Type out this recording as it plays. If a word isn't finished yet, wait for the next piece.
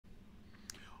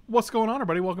What's going on,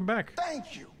 everybody? Welcome back.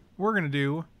 Thank you. We're going to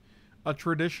do a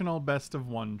traditional best of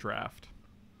one draft.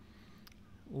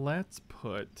 Let's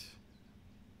put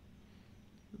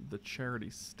the charity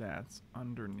stats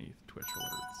underneath Twitch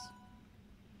alerts.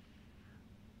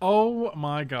 Oh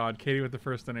my god, Katie with the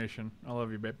first donation. I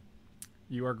love you, babe.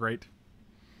 You are great.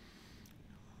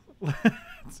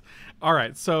 All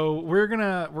right, so we're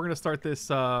gonna start this.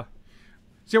 So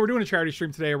yeah, we're doing a charity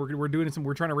stream today. We're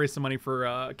trying to raise some money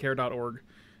for care.org,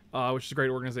 which is a great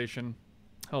organization.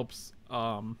 Helps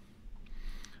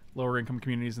lower income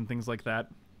communities and things like that.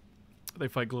 They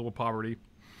fight global poverty,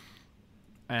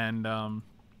 and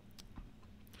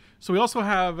so we also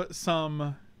have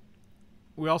some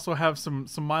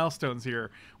milestones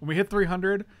here. When we hit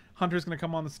 300, Hunter's gonna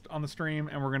come on the stream,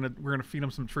 and we're gonna feed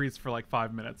him some treats for like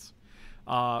 5 minutes.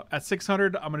 At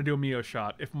 600, I'm gonna do a Mio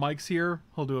shot. If Mike's here,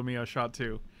 he'll do a Mio shot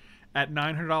too. At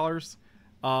 $900,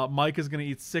 Mike is gonna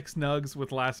eat 6 nugs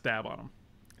with last dab on them.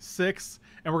 6,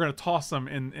 and we're gonna toss them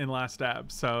in last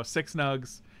dab. So 6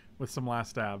 nugs with some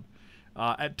last dab.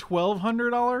 At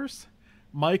 $1,200,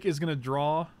 Mike is gonna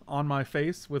draw on my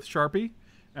face with Sharpie,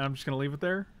 and I'm just gonna leave it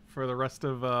there for the rest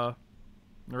of the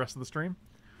stream.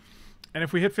 And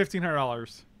if we hit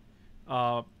 $1,500,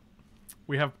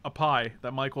 we have a pie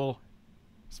that Mike will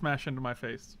smash into my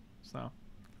face. So,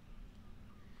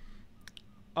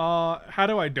 how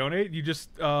do I donate? You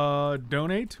just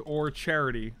donate or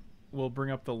charity. We'll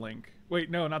bring up the link. Wait,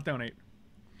 no, not donate.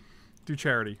 Do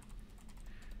charity.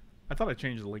 I thought I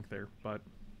changed the link there, but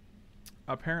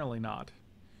apparently not.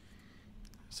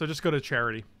 So just go to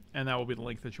charity, and that will be the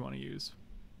link that you want to use.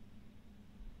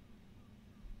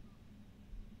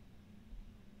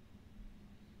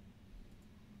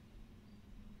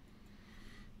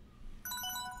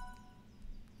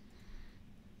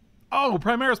 Oh,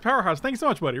 Primaris Powerhouse. Thanks so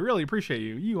much, buddy. Really appreciate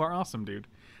you. You are awesome, dude.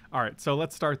 All right, so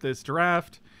let's start this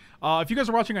draft. If you guys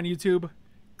are watching on YouTube,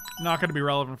 not going to be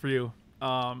relevant for you.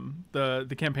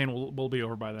 The campaign will be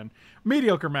over by then.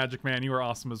 Mediocre Magic Man, you are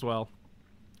awesome as well.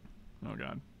 Oh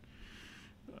god.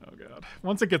 Oh god.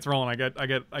 Once it gets rolling, I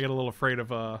get a little afraid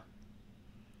of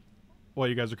what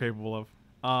you guys are capable of.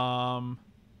 I'm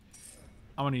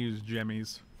gonna use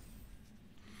Jemmies.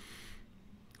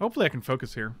 Hopefully I can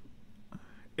focus here.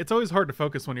 It's always hard to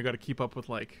focus when you got to keep up with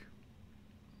like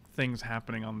things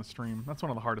happening on the stream. That's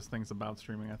one of the hardest things about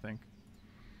streaming, I think.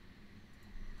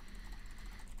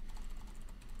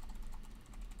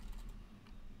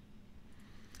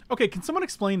 Okay, can someone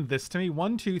explain this to me?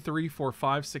 1, 2, 3, 4,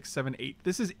 5, 6, 7, 8.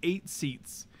 This is 8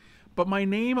 seats, but my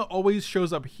name always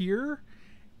shows up here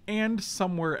and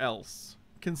somewhere else.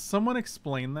 Can someone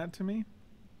explain that to me?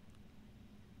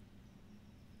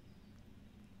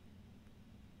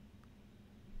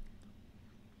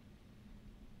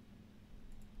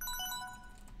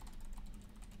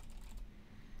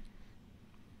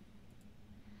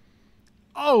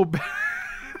 Oh,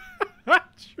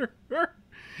 Badger.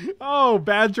 Oh,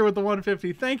 Badger with the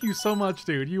 150. Thank you so much,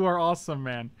 dude. You are awesome,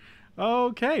 man.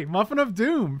 Okay, Muffin of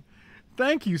Doom.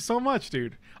 Thank you so much,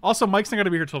 dude. Also, Mike's not going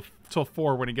to be here till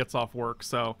 4 when he gets off work,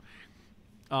 so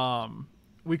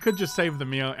we could just save the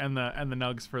Mio and the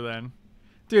nugs for then.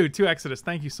 Dude, 2 Exodus,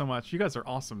 thank you so much. You guys are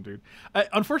awesome, dude.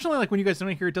 Unfortunately, like when you guys don't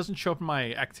hear, it doesn't show up in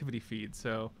my activity feed,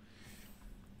 so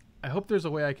I hope there's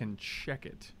a way I can check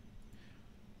it.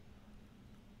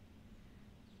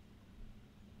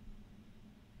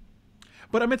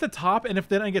 But I'm at the top, and if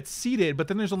then I get seated, but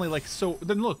then there's only like, so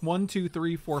then look, 1, 2,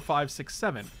 3, 4, 5, 6,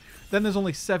 7. Then there's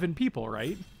only 7 people,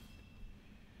 right?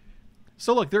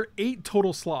 So look, there are 8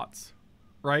 total slots,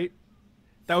 right?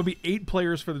 That would be 8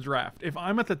 players for the draft. If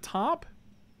I'm at the top,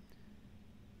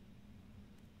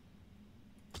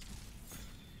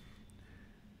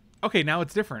 okay, now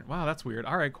it's different. Wow, that's weird.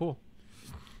 All right, cool.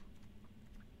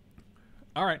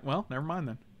 All right, well, never mind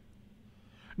then.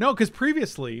 No, because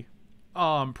previously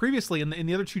in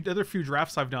the other few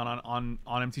drafts I've done on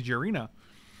MTG Arena,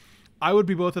 I would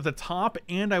be both at the top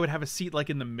and I would have a seat like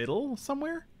in the middle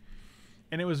somewhere,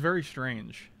 and it was very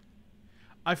strange.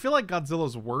 I feel like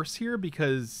Godzilla's worse here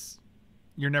because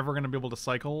you're never going to be able to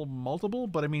cycle multiple,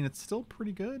 but I mean it's still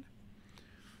pretty good.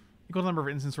 Equal number of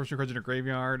instant sorcery cards in your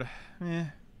graveyard. Meh.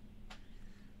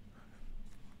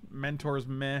 Mentors,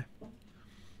 meh.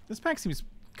 This pack seems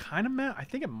kind of meh. I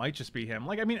think it might just be him.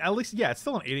 Like, I mean, at least, yeah, it's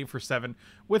still an 8/8 for 7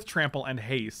 with trample and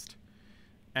haste.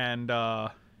 And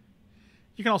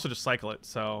you can also just cycle it,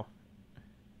 so.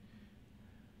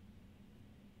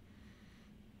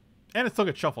 And it still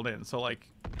gets shuffled in, so like,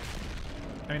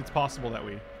 I mean, it's possible that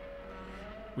we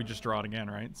just draw it again,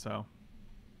 right? So.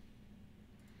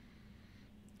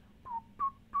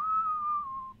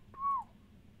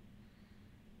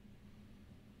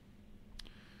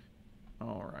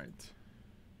 All right.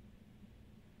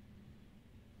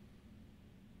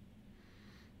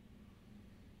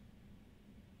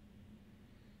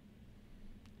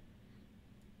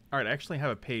 All right, I actually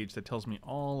have a page that tells me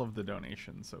all of the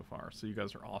donations so far, so you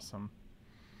guys are awesome.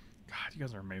 God, you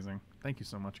guys are amazing. Thank you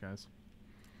so much, guys.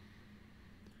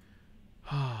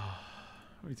 What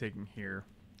are we taking here?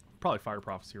 Probably Fire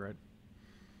Prophecy, right?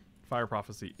 Fire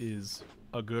Prophecy is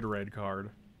a good red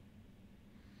card.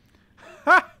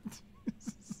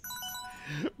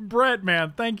 Brett,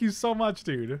 man, thank you so much,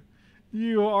 dude.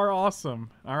 You are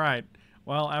awesome. All right.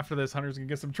 Well, after this, Hunter's gonna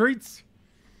get some treats.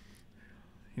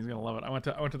 He's gonna love it. I went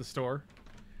to the store,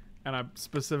 and I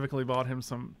specifically bought him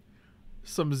some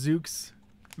Zook's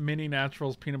mini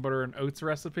naturals peanut butter and oats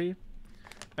recipe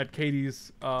at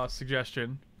Katie's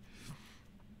suggestion,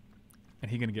 and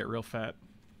he's gonna get real fat.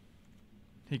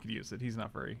 He could use it. He's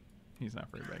not very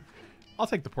big. I'll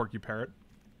take the Porky Parrot.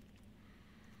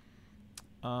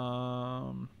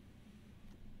 Man,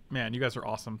 you guys are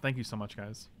awesome. Thank you so much,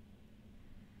 guys.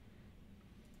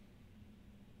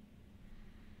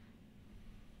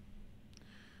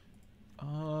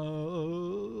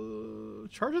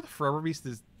 Charge of the Forever Beast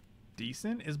is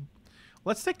decent.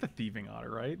 Let's take the Thieving Otter,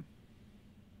 right?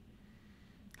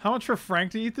 How much for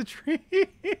Frank to eat the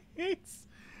treats?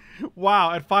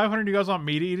 Wow, at 500 you guys want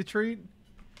me to eat a treat?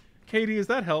 Katie, is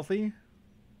that healthy?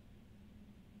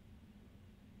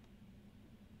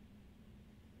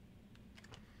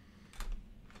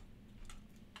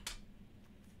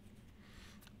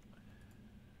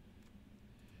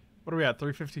 What are we at?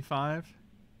 355?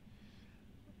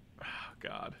 Oh,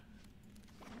 God.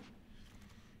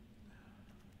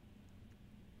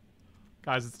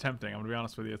 Guys, it's tempting. I'm going to be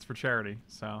honest with you. It's for charity,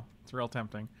 so it's real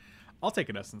tempting. I'll take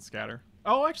an Essence Scatter.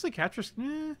 Oh, actually, Capture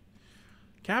Sphere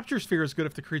is good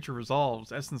if the creature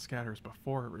resolves. Essence Scatter is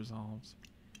before it resolves.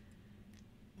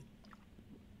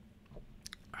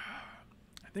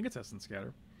 I think it's Essence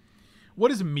Scatter.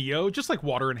 What is Mio? Just like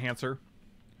Water Enhancer.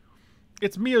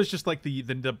 Mio's just like the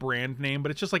brand name, but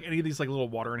it's just like any of these like little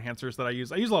water enhancers that I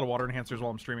use. I use a lot of water enhancers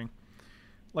while I'm streaming,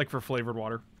 like for flavored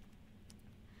water.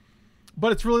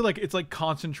 But it's really like it's like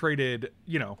concentrated,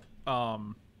 you know,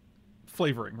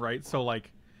 flavoring, right? So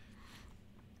like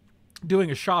doing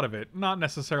a shot of it, not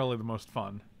necessarily the most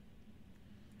fun.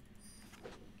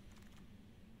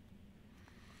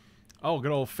 Oh,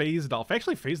 good old Phase Dolphin.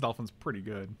 Actually, Phase Dolphin's pretty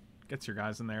good. Gets your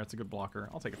guys in there. It's a good blocker.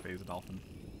 I'll take a Phase Dolphin.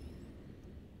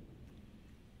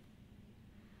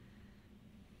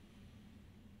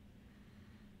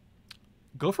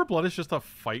 Go for Blood is just a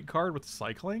fight card with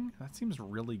cycling? That seems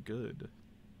really good.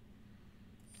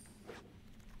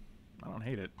 I don't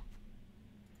hate it.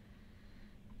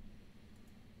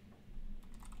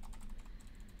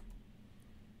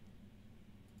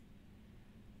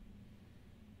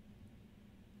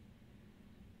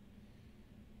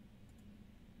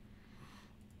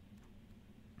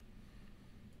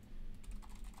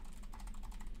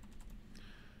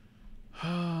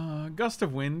 Gust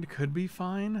of Wind could be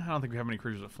fine. I don't think we have any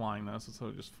creatures with flying though, so it's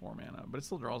only just 4 mana. But it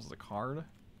still draws as a card.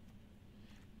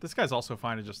 This guy's also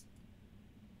fine to just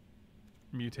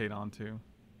mutate onto.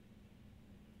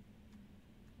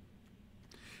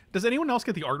 Does anyone else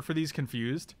get the art for these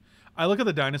confused? I look at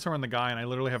the dinosaur and the guy and I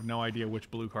literally have no idea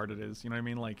which blue card it is. You know what I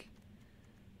mean? Like,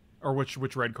 or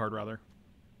which red card rather.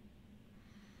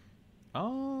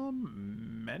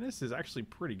 Menace is actually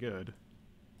pretty good.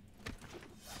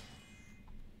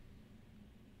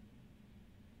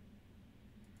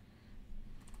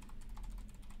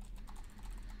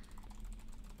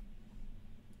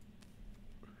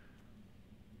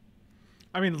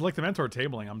 I mean, like the Mentor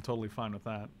tabling, I'm totally fine with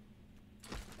that.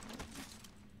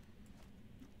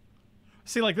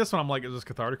 See, like this one, I'm like, is this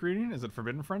Cathartic Reunion? Is it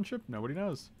Forbidden Friendship? Nobody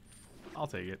knows. I'll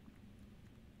take it.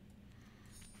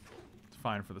 It's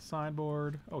fine for the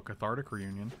sideboard. Oh, Cathartic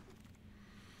Reunion.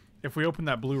 If we open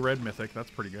that blue-red mythic,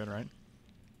 that's pretty good, right?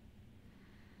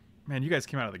 Man, you guys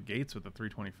came out of the gates with the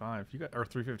 325. You got or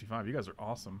 355. You guys are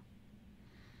awesome.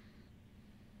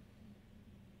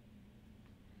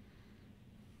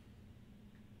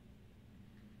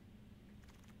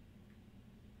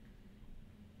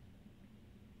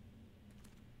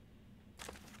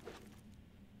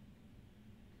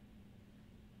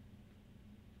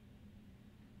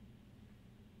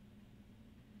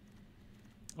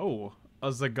 Oh, a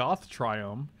Zagoth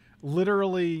Triome.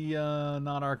 Literally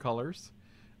not our colors.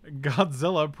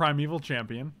 Godzilla Primeval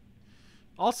Champion.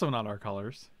 Also not our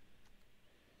colors.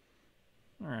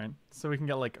 Alright, so we can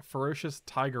get like Ferocious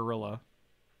Tigerilla.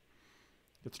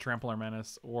 Gets Trampler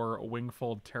Menace or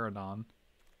Wingfold Pterodon.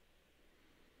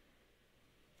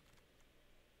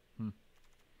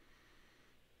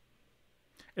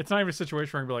 It's not even a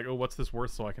situation where I can be like, oh, what's this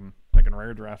worth so I can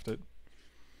rare draft it.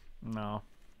 No.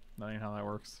 That ain't how that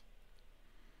works.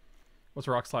 What's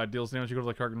a rock slide? Deals damage you go to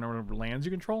the card number of lands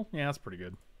you control? Yeah, that's pretty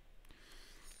good.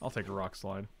 I'll take a rock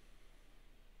slide.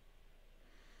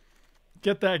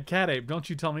 Get that cat ape. Don't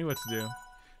you tell me what to do.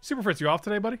 Super Fritz, you off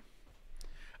today, buddy?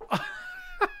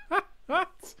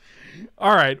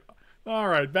 Alright.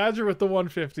 Alright. Badger with the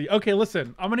 150. Okay,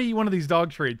 listen. I'm going to eat one of these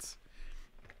dog treats.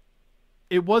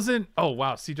 It wasn't... Oh,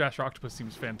 wow. Sea Dash Octopus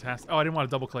seems fantastic. Oh, I didn't want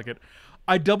to double click it.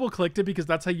 I double clicked it because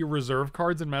that's how you reserve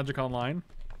cards in Magic Online.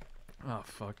 Oh,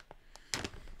 fuck.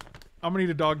 I'm going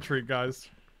to eat a dog treat, guys.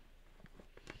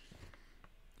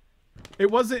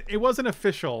 It wasn't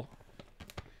official.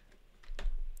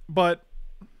 But,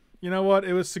 you know what?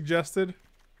 It was suggested.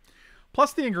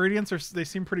 Plus, the ingredients, they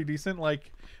seem pretty decent.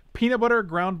 Like, peanut butter,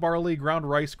 ground barley, ground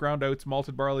rice, ground oats,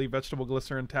 malted barley, vegetable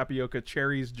glycerin, tapioca,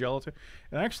 cherries, gelatin.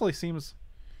 It actually seems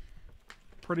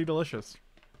pretty delicious.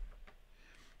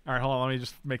 All right, hold on. Let me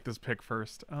just make this pick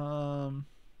first. I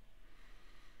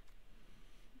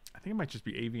think it might just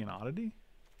be Avian Oddity.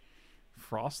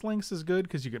 Frostlinks is good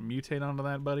because you get mutate onto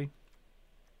that, buddy.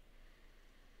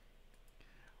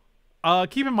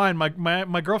 Keep in mind,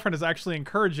 my girlfriend is actually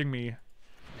encouraging me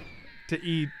to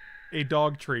eat a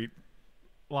dog treat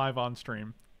live on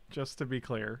stream, just to be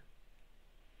clear.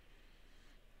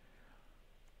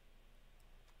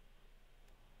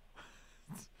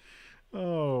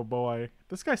 Oh boy,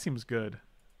 this guy seems good.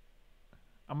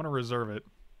 I'm gonna reserve it.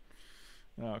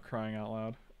 Oh, crying out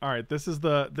loud. All right, this is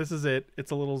it.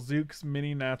 It's a little Zooks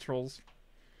mini naturals.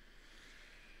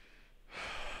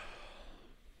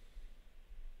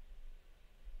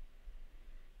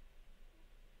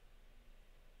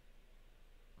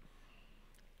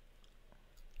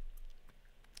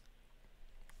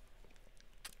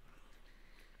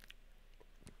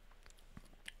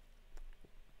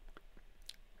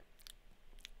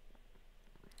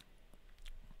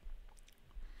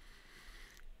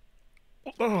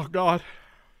 Oh, God.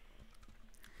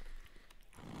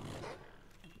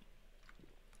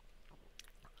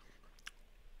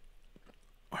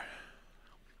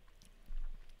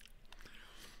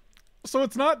 So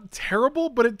it's not terrible,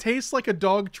 but it tastes like a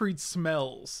dog treat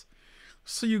smells.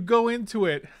 So you go into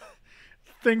it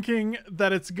thinking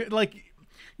that it's good. Like,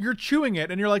 you're chewing it,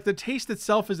 and you're like, the taste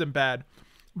itself isn't bad,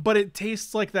 but it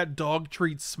tastes like that dog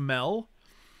treat smell.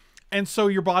 And so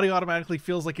your body automatically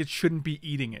feels like it shouldn't be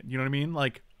eating it. You know what I mean?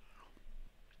 Like,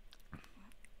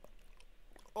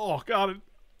 oh God,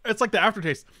 it's like the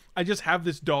aftertaste. I just have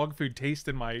this dog food taste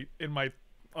on my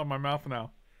mouth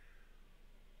now.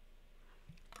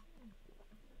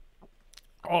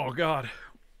 Oh God.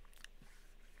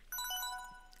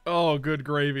 Oh, good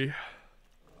gravy.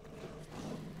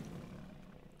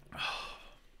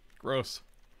 Gross.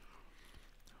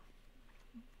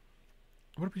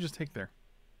 What did we just take there?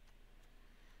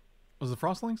 Was it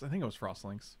Frostlings? I think it was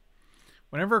Frostlings.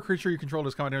 Whenever a creature you control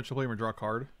does combat damage to play or draw a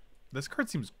card. This card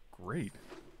seems great.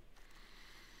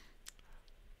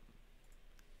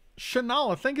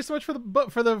 Shanala, thank you so much for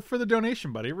the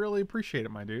donation, buddy. Really appreciate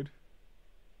it, my dude.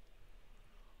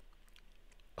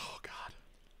 Oh God.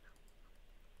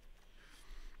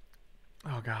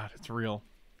 Oh God, it's real.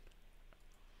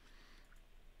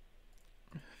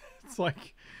 It's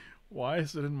like, why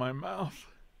is it in my mouth?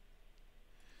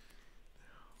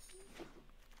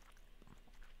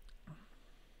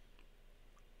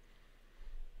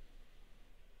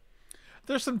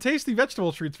 There's some tasty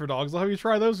vegetable treats for dogs. I'll have you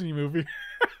try those when you move.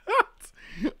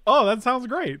 Oh, that sounds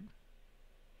great.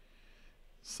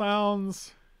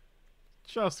 Sounds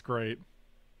just great.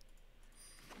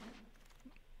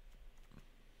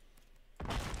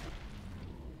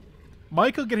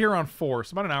 Mike will get here around 4,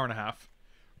 so about an hour and a half.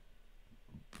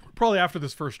 Probably after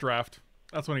this first draft.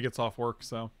 That's when he gets off work,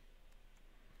 so.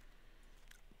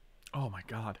 Oh my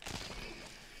God.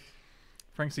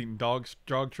 Frank's eating dog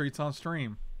treats on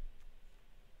stream.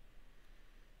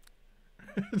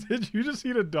 Did you just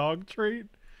eat a dog treat?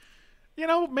 You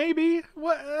know, maybe.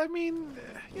 What? I mean,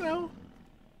 you know.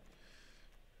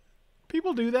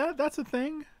 People do that. That's a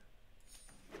thing.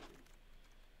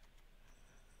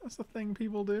 That's a thing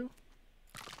people do.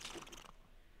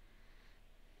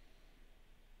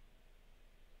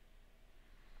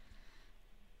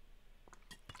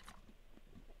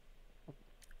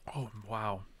 Oh,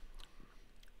 wow.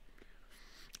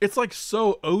 It's like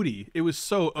so oaty. It was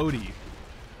so oaty.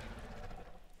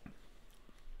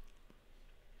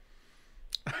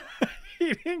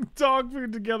 Eating dog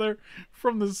food together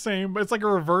from the same, but it's like a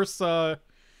reverse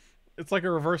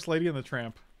Lady and the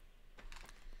Tramp.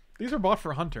 These are bought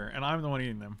for Hunter, and I'm the one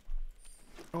eating them.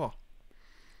 Oh.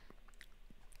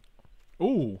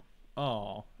 Ooh.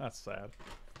 Oh, that's sad.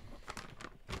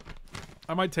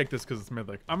 I might take this because it's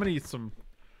mythic. I'm gonna eat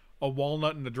a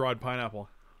walnut and a dried pineapple.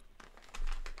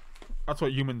 That's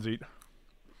what humans eat.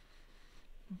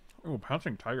 Oh,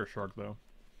 pouncing tiger shark though.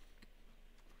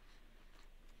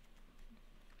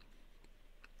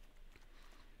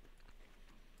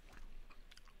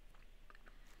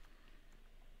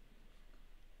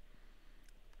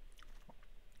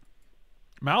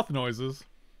 Mouth noises.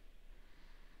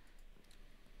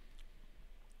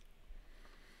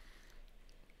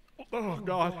 Oh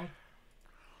god.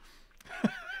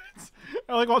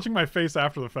 I like watching my face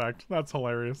after the fact. That's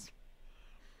hilarious.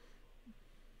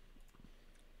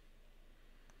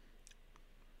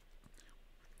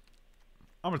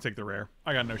 I'm gonna take the rare.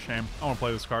 I got no shame. I want to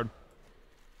play this card.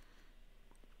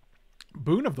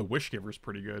 Boon of the Wishgiver is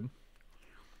pretty good.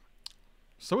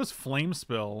 So is Flame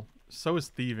Spill. So is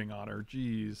Thieving Otter.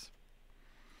 Jeez.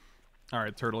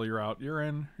 Alright, Turtle, you're out. You're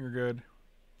in. You're good.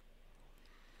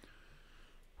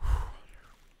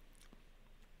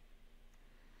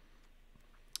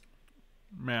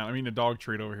 Man, I mean a dog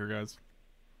treat over here, guys.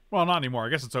 Well, not anymore. I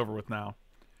guess it's over with now.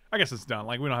 I guess it's done.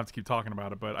 Like, we don't have to keep talking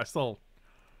about it, but I still...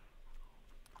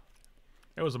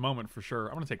 It was a moment for sure.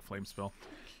 I'm going to take Flame Spill.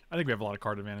 I think we have a lot of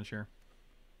card advantage here.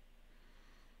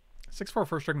 6/4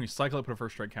 first strike when you cycle it, put a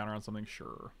first strike counter on something.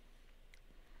 Sure.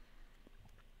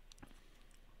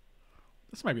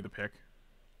 This might be the pick.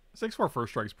 6/4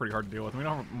 first strike is pretty hard to deal with. We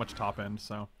don't have much top end,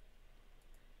 so...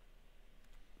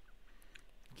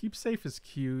 Keep Safe is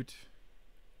cute.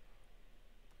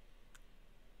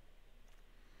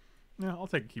 Yeah, I'll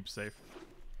take a Keep Safe.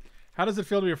 How does it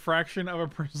feel to be a fraction of a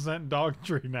percent dog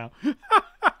tree now?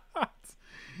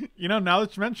 You know, now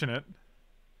that you mention it.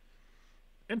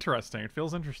 Interesting. It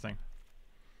feels interesting.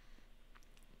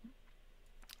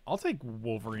 I'll take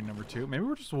Wolverine number 2. Maybe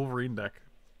we're just Wolverine deck.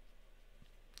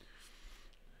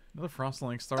 Another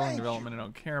Frostlink, Starling development I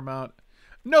don't care about.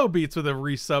 No Beats with a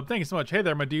resub. Thank you so much. Hey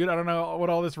there, my dude. I don't know what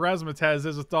all this razzmatazz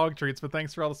is with dog treats, but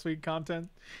thanks for all the sweet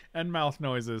content and mouth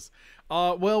noises.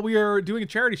 Well, we are doing a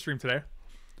charity stream today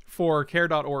for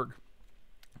care.org.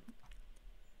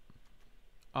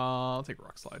 I'll take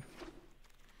Rock Slide.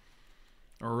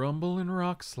 A Rumble and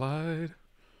Rock Slide.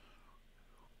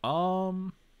 Are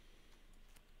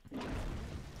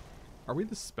we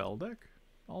the spell deck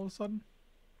all of a sudden?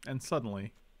 And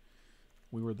suddenly,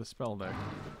 we were the spell deck.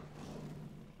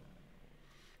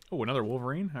 Oh, another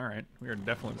Wolverine? Alright, we are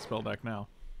definitely the spell deck now.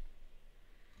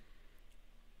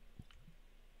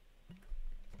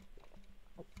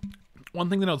 One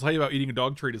thing that I'll tell you about eating a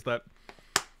dog treat is that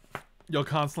you'll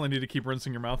constantly need to keep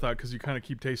rinsing your mouth out because you kind of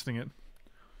keep tasting it.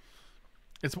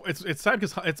 It's sad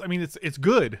because it's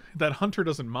good that Hunter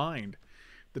doesn't mind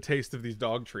the taste of these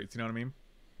dog treats. You know what I mean?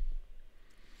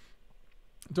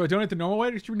 Do I donate the normal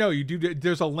way? No, you do.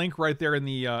 There's a link right there in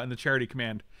the charity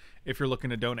command if you're looking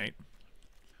to donate.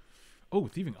 Oh,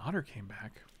 Thieving Otter came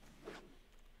back.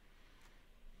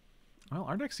 Well,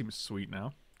 our deck seems sweet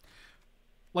now.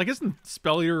 Like, isn't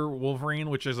Spellier Wolverine,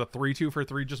 which is a 3/2 for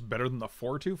 3, just better than the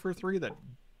 4/2 for 3 that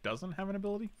doesn't have an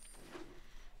ability?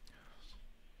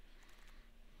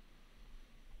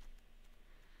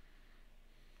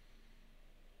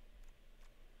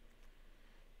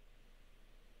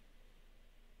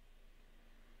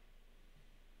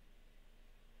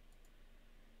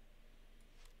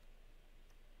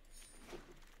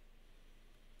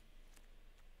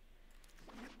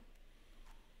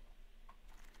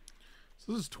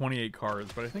 So this is 28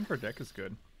 cards, but I think our deck is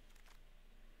good.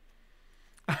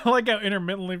 I like how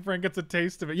intermittently Frank gets a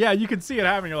taste of it. Yeah, you can see it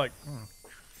happening. You're like,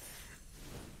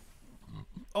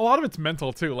 A lot of it's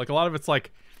mental, too. Like, a lot of it's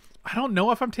like, I don't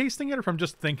know if I'm tasting it or if I'm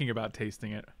just thinking about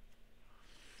tasting it.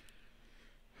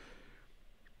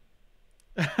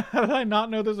 How did I not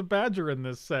know there's a badger in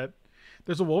this set?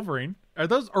 There's a Wolverine.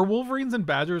 Are Wolverines and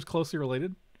badgers closely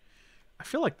related? I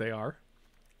feel like they are.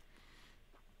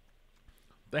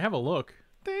 They have a look.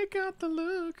 They got the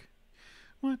look.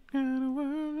 What kind of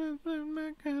world is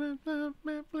my kind of love,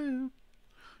 my blue?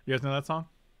 You guys know that song?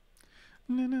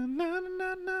 Na, na, na,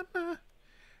 na, na, na.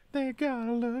 They got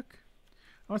a look.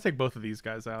 I want to take both of these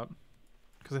guys out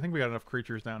because I think we got enough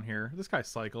creatures down here. This guy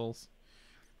cycles,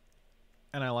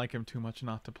 and I like him too much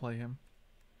not to play him.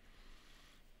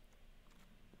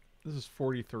 This is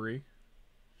 43.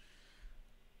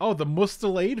 Oh, the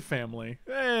Mustelade family.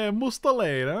 Hey,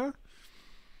 Mustelade, huh?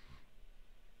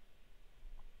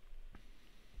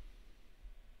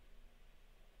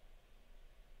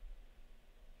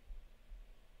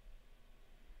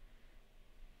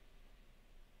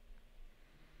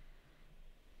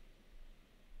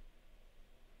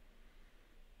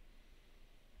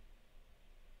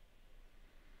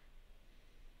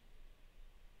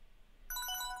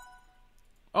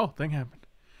 Oh, thing happened.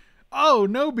 Oh,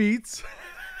 no beats.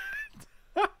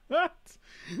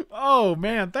 Oh,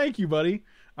 man. Thank you, buddy.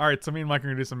 All right, so me and Mike are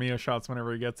going to do some Mio shots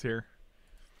whenever he gets here.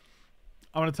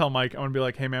 I'm going to tell Mike. I'm going to be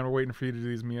like, hey, man, we're waiting for you to do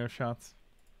these Mio shots.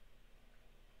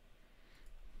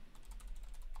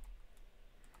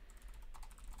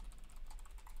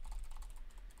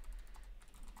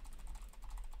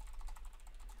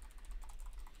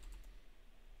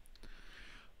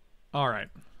 All right.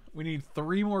 We need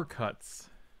 3 more cuts.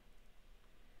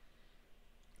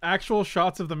 Actual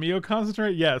shots of the Mio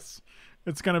concentrate? Yes.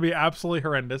 It's going to be absolutely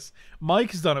horrendous.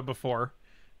 Mike's done it before,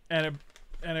 and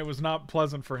it was not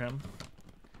pleasant for him.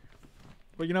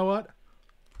 But you know what?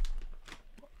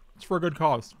 It's for a good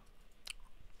cause.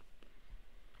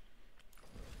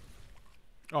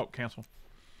 Oh, cancel.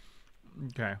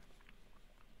 Okay.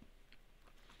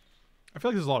 I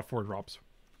feel like there's a lot of 4 drops.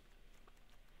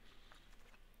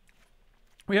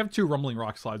 We have 2 Rumbling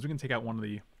Rock Slides. We can take out one of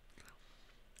the...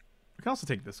 We can also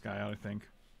take this guy out, I think.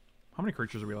 How many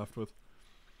creatures are we left with?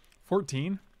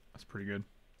 14? That's pretty good.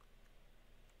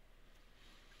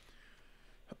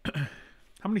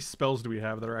 How many spells do we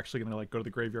have that are actually going to like go to the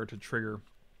graveyard to trigger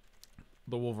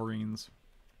the Wolverines?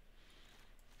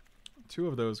 2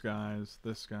 of those guys.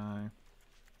 This guy.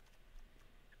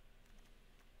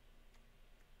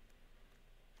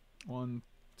 1,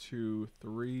 2,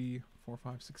 3, 4,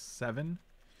 5, 6, 7.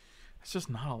 It's just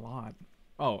not a lot.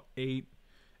 Oh, 8,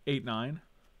 9.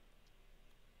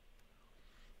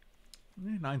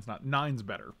 9's not. 9's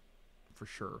better, for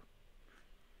sure.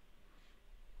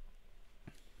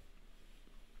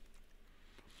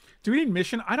 Do we need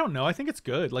mission? I don't know. I think it's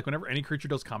good. Like, whenever any creature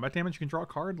does combat damage, you can draw a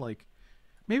card. Like,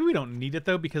 maybe we don't need it,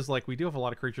 though, because, like, we do have a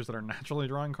lot of creatures that are naturally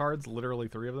drawing cards. Literally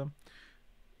 3 of them.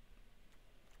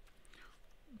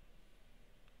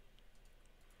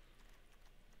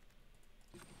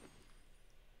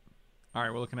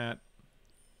 Alright, we're looking at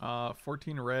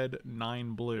 14 red,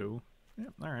 9 blue.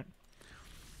 Yep, alright.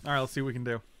 Alright, let's see what we can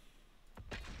do.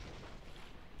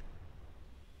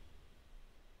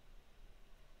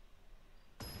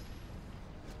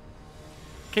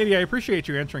 Katie, I appreciate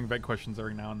you answering vet questions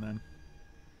every now and then.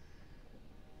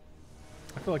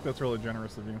 I feel like that's really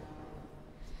generous of you.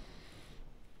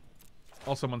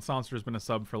 Also, Monsancer's been a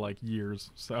sub for like years,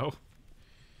 so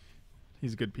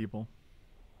he's good people.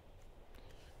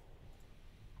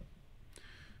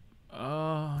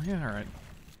 Yeah, alright.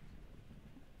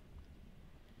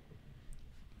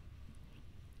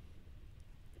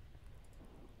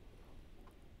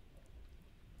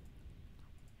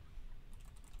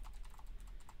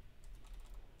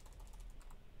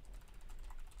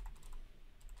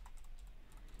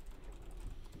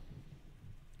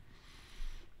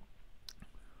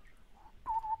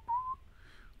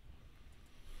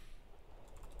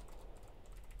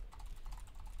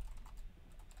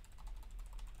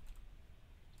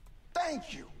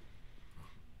 Thank you.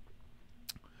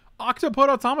 Octopod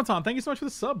Automaton, thank you so much for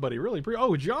the sub, buddy. Really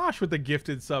oh, Josh with the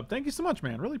gifted sub. Thank you so much,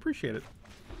 man. Really appreciate it.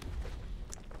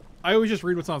 I always just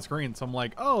read what's on screen, so I'm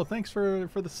like, oh, thanks for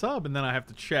the sub, and then I have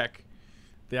to check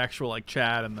the actual like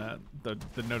chat and the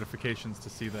notifications to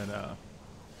see that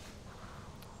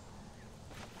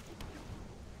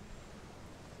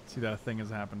a thing has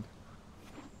happened.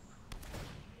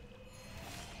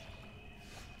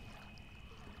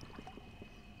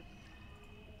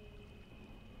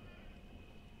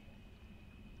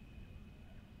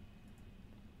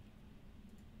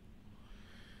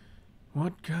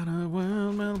 What kind of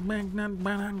world will make that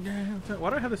bad? Why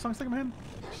do I have this song stuck in my head?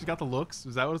 She's got the looks.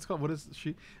 Is that what it's called? What is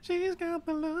she? She's got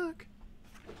the look.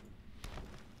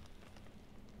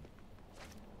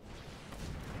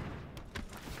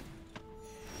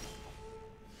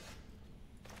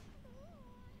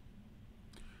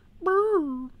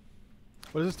 Brr.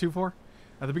 What is this 2 for?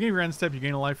 At the beginning of your end step, you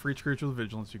gain a life for each creature with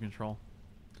vigilance you control.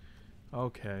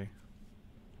 Okay.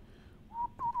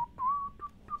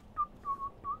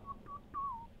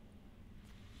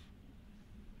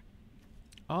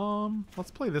 Let's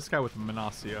play this guy with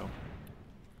Menasio.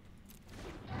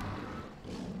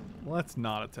 Let's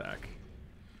not attack.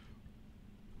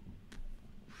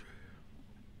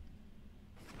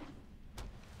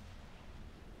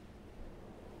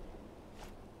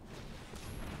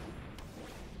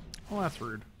 Well, that's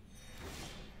rude.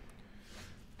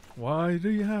 Why do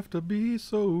you have to be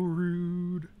so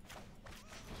rude?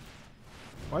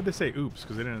 Why'd they say oops?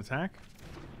 Because they didn't attack?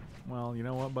 Well, you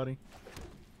know what, buddy?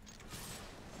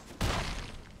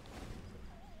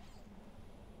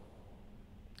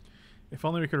 If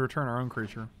only we could return our own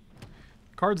creature.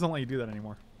 Cards don't let you do that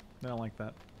anymore. They don't like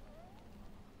that.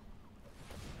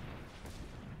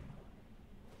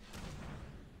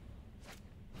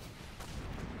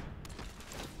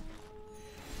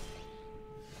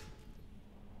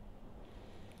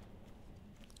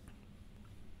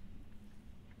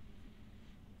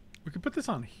 could put this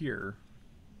on here.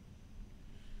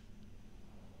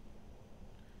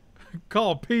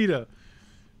 Call PETA.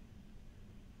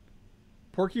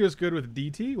 Porky is good with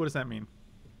DT? What does that mean?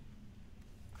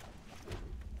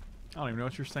 I don't even know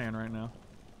what you're saying right now.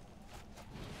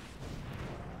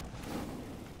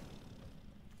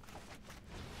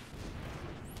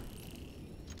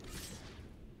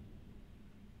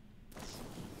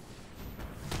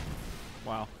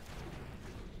 Wow.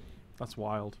 That's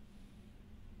wild.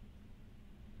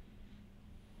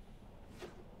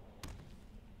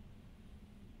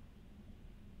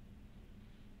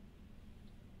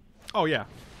 Oh, yeah.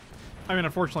 I mean,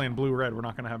 unfortunately, in blue-red, we're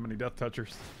not going to have many Death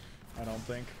Touchers. I don't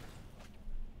think.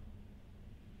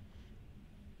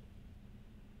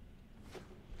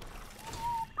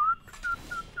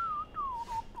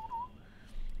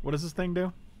 What does this thing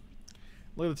do?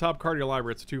 Look at the top card of your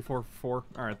library. It's a 2/4/4.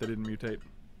 Alright, they didn't mutate.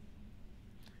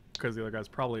 Because the other guy's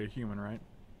probably a human, right?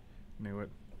 Knew it.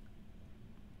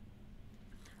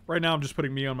 Right now, I'm just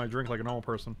putting me on my drink like a normal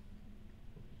person.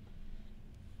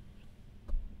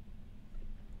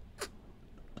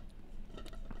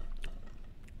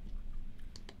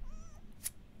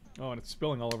 Oh, and it's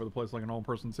spilling all over the place like an old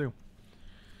person, too.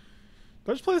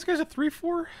 Did I just play this guy's a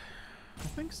 3/4? I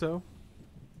think so.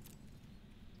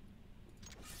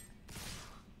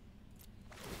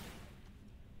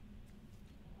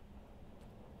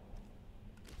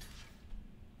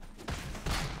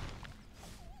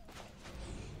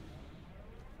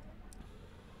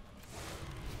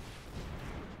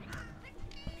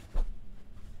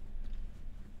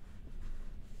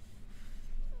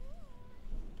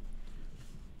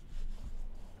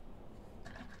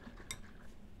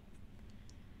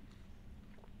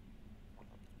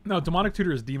 No, Demonic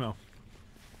Tutor is Demo.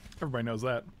 Everybody knows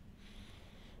that.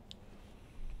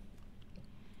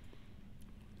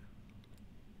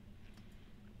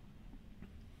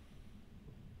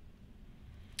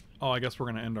 Oh, I guess we're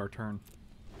going to end our turn.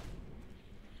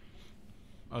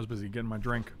 I was busy getting my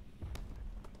drink.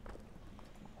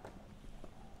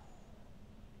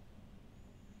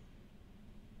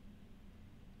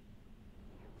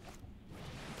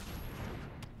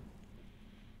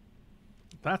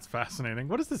 That's fascinating.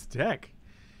 What is this deck?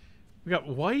 We got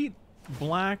white,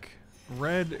 black,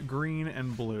 red, green,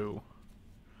 and blue.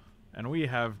 And we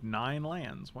have 9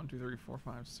 lands. 1, 2, 3, 4,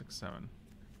 5, 6, 7.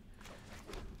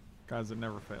 Guys, it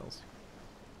never fails.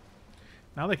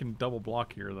 Now they can double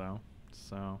block here, though.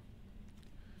 So,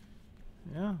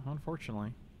 yeah,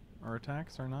 unfortunately, our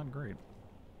attacks are not great.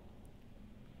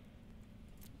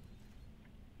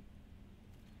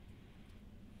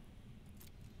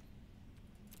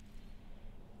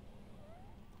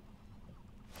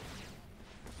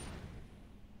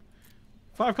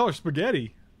 Five-color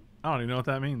spaghetti. I don't even know what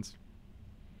that means.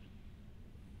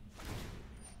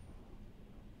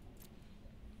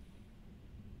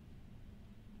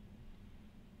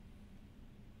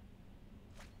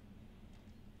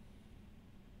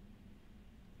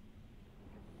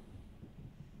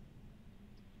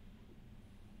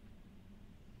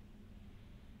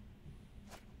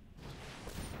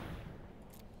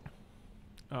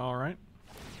 All right.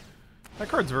 That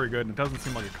card's very good, and it doesn't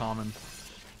seem like a common.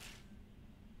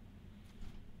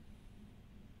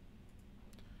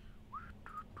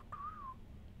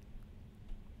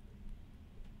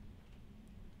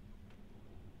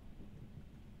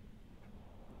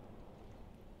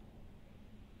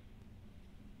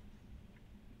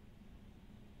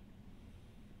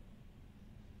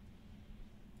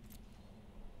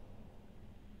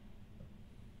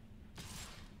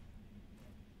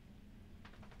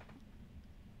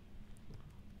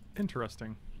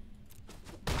 Interesting.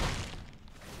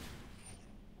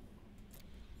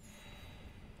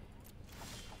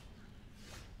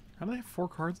 How do they have 4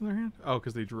 cards in their hand? Oh,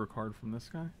 because they drew a card from this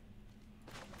guy?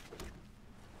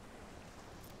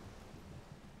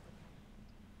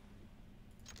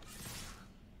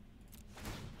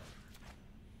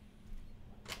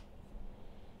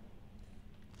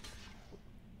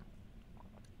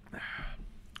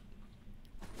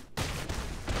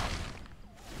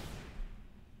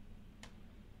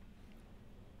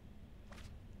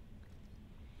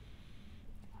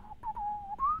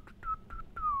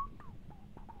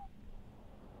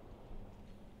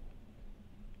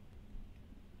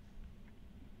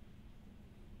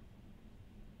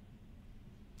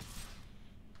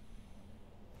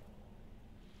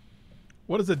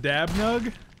 What is a dab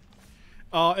nug?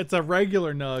 It's a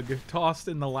regular nug tossed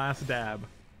in the last dab.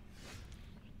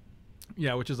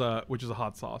 Yeah, which is a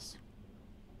hot sauce.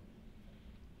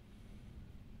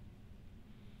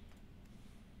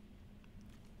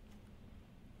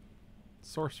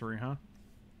 Sorcery, huh?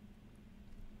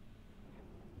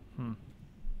 Hmm.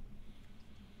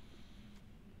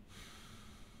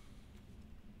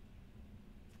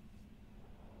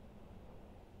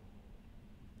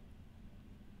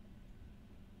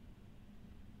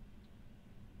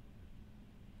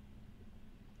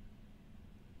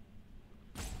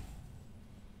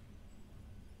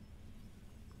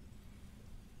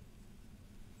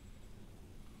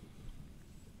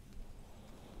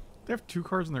 They have 2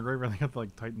 cards in their graveyard. They got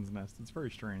like Titan's Nest. It's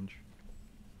very strange.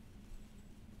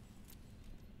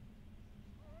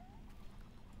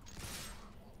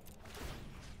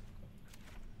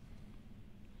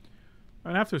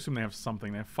 I have to assume they have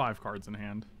something. They have 5 cards in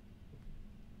hand.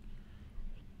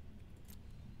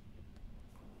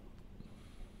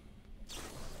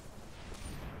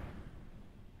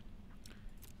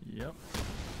 Yep.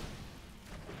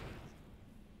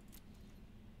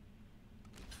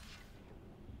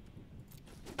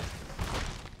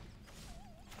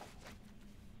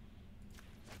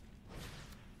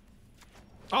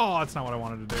 Oh, that's not what I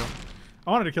wanted to do. I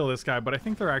wanted to kill this guy, but I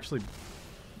think they're actually...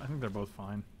 I think they're both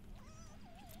fine.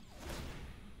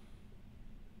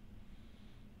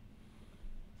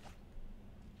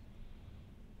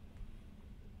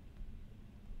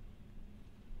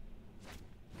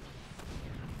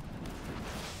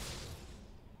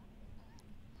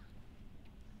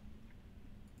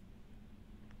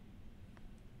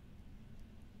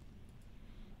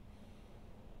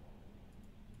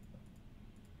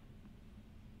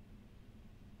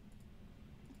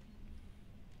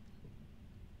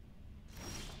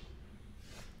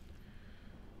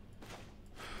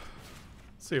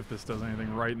 See if this does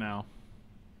anything right now.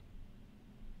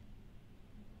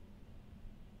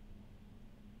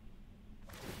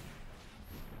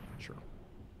 Sure.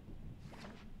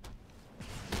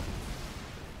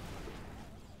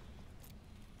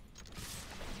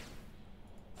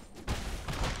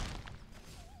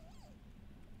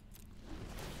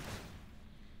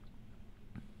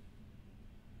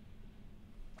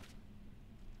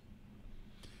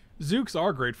 Zooks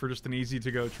are great for just an easy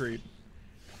to go treat.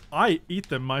 I eat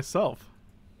them myself.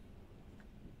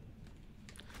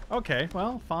 Okay,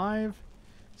 well, 5,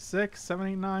 6, 7,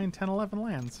 8, 9, 10, 11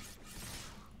 lands.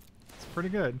 It's pretty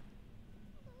good.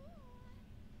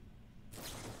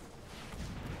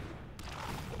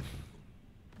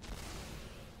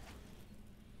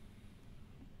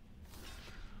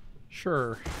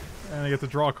 Sure. And I get to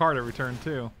draw a card every turn,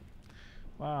 too.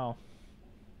 Wow.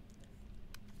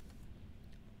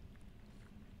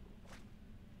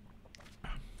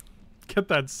 Get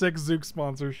that 6 Zook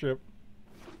sponsorship.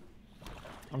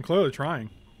 I'm clearly trying.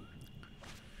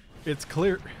 It's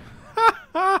clear.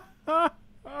 Oh,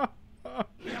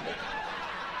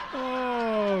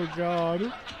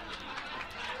 God.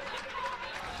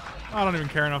 I don't even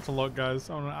care enough to look, guys.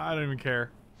 I don't even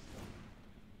care.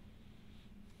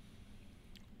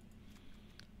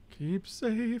 Keep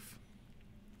safe.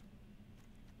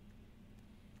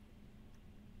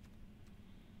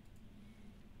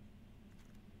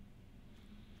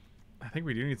 I think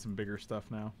we do need some bigger stuff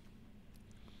now.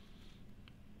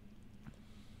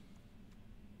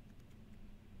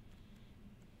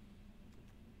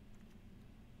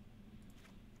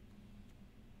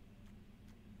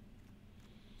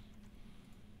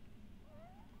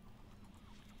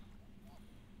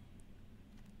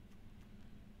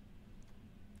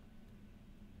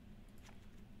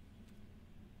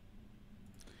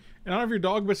 In honor of your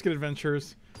dog biscuit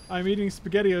adventures, I'm eating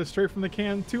SpaghettiOs straight from the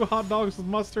can, 2 hot dogs with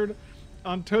mustard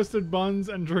on toasted buns,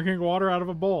 and drinking water out of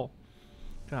a bowl.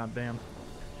 God damn.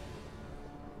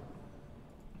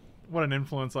 What an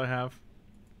influence I have.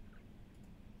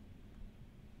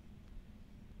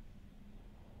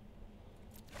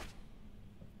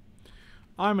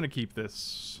 I'm gonna keep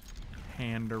this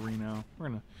Handorino. We're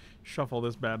gonna shuffle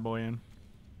this bad boy in.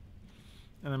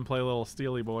 And then play a little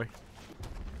Steely Boy.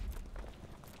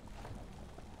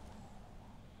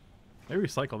 Maybe we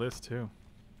cycle this too.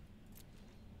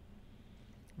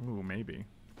 Ooh, maybe.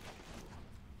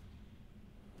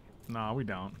 Nah, we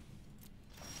don't.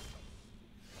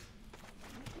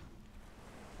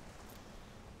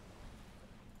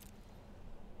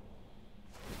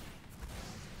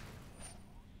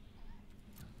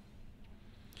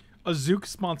 A Zook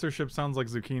sponsorship sounds like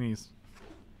zucchinis.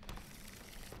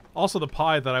 Also, the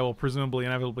pie that I will presumably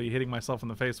inevitably hitting myself in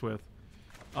the face with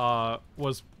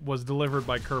was delivered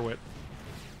by Kerwit.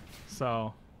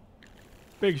 So,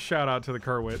 big shout out to the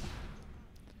Kerwit.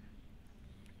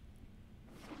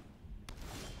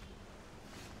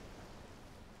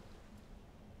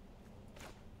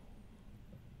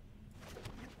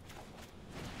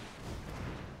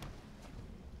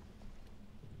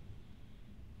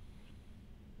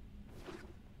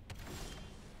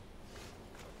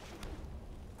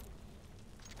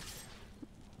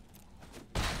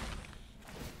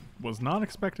 Was not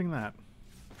expecting that.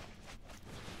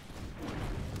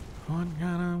 What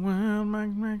kind of world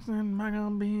makes it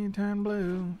gonna be turn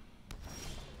blue?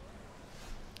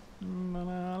 La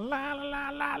la la la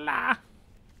la la.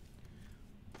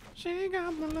 She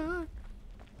got the look.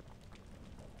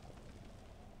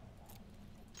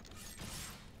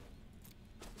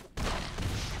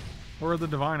 Where are the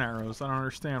divine arrows? I don't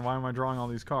understand. Why am I drawing all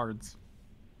these cards?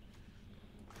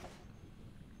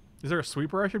 Is there a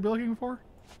sweeper I should be looking for?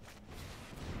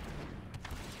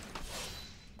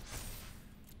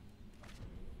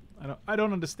 I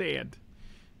don't understand.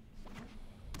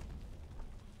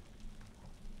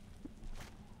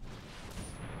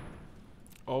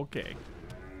 Okay.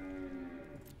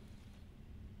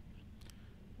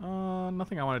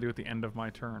 Nothing I want to do at the end of my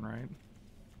turn, right?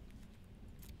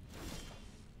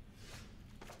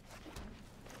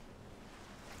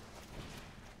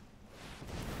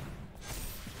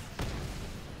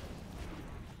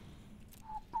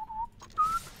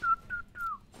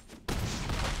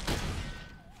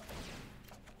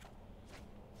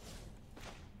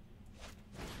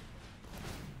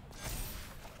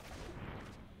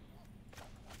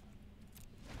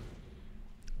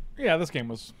 Yeah, this game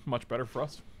was much better for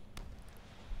us.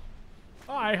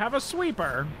 I have a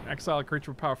sweeper. Exile a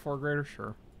creature with power 4 greater?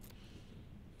 Sure.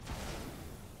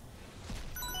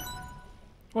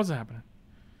 What's happening?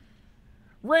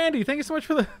 Randy, thank you so much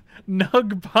for the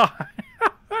nug pie.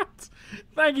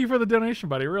 Thank you for the donation,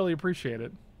 buddy. Really appreciate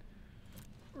it.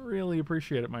 Really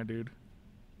appreciate it, my dude.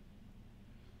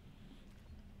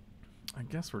 I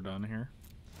guess we're done here.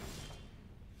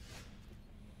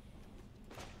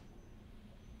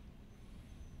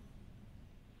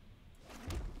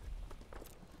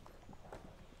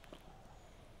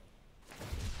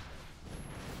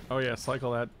 Oh yeah,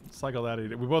 cycle that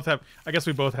idiot. We both have, I guess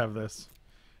we both have this.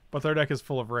 But their deck is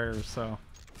full of rares, so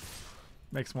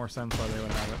makes more sense why they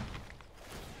would have it.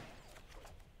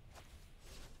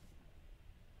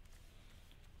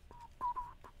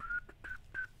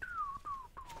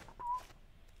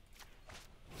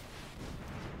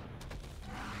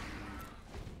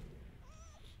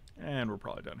 And we're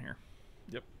probably done here.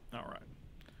 Yep. All right.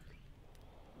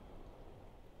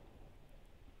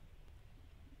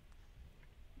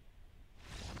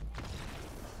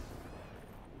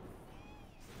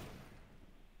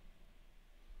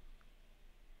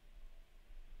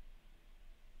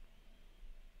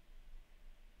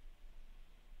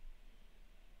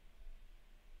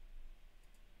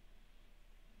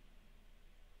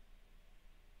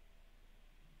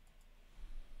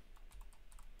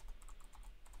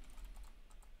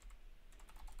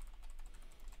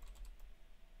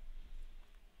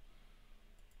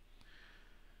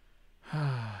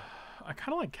 I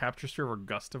kind of like Capture Sphere over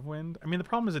Gust of Wind. I mean, the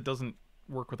problem is it doesn't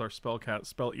work with our Spell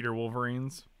Eater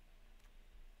Wolverines.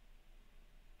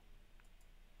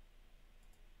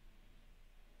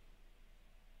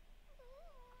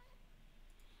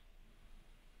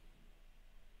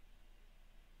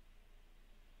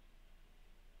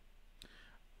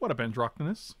 What up,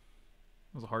 Androctonus?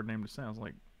 That was a hard name to say. I was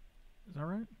like, is that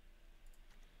right?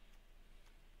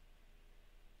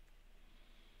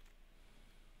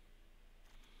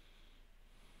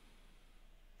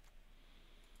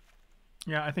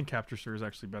 Yeah, I think Capture Sphere is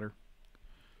actually better.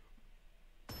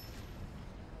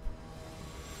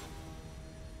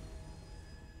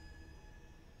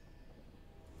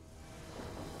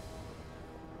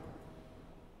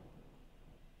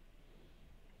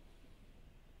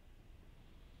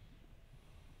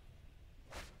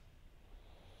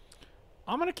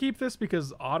 I'm going to keep this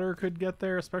because Otter could get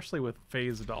there, especially with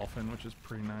Phase Dolphin, which is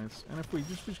pretty nice. And if we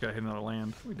just got to hit another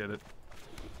land. We did it.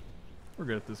 We're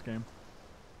good at this game.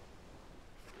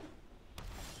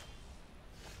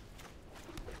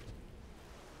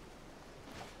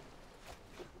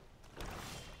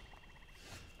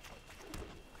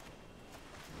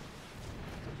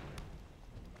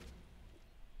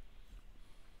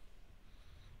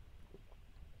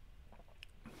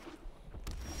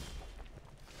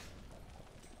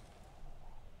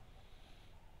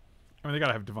 I mean, they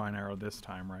gotta have Divine Arrow this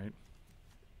time, right?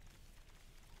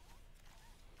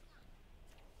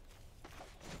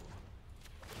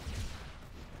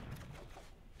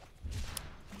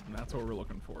 And that's what we're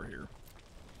looking for here.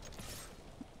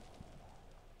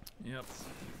 Yep.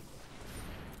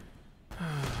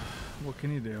 What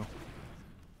can you do?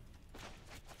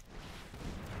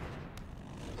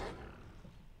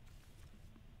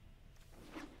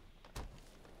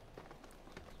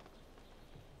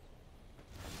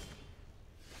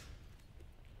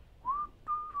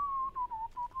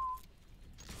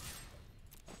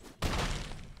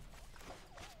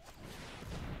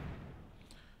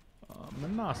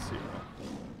 Menasio.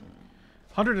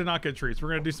 Hunter did not get treats. We're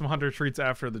gonna do some Hunter treats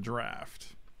after the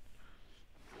draft.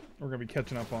 We're gonna be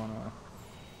catching up on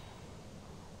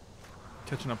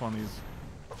these.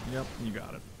 Yep, you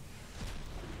got it.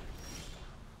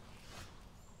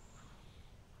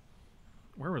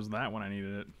 Where was that when I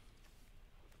needed it?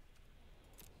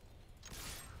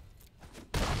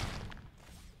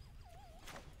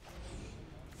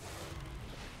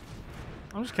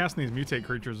 I'm just casting these mutate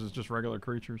creatures as just regular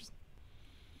creatures.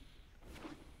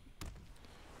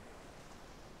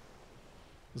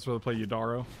 This is where they play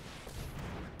Yudaro.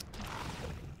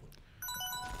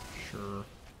 Sure.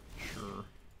 Sure.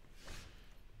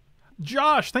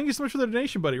 Josh, thank you so much for the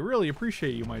donation, buddy. Really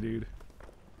appreciate you, my dude.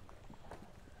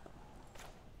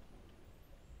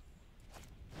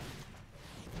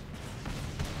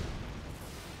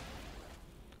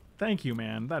 Thank you,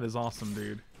 man. That is awesome,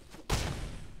 dude.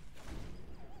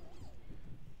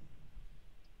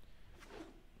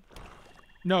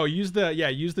 No, use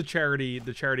the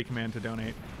charity command to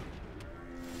donate.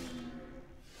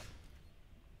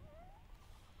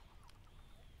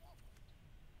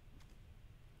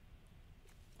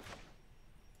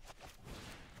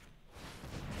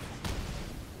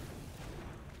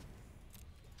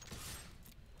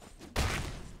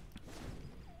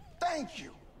 Thank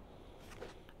you.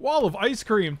 Wall of ice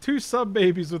cream, 2 sub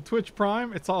babies with Twitch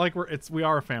Prime. It's all like we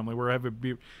are a family. We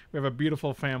have a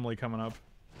beautiful family coming up.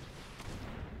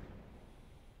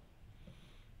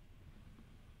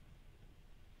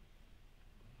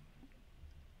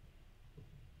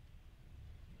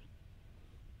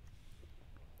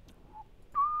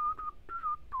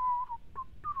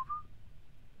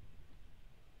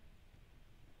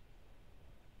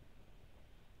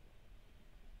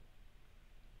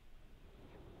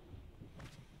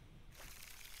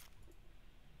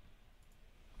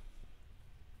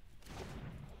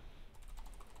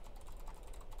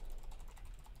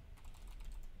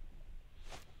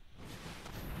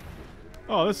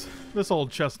 Oh, this old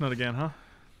chestnut again, huh?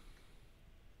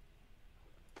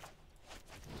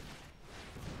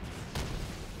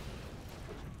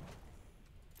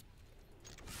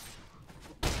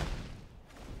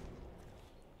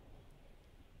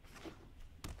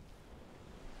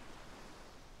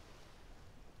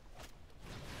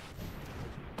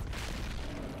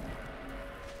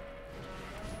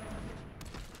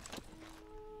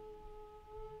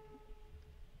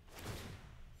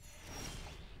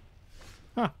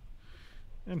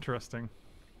 Interesting.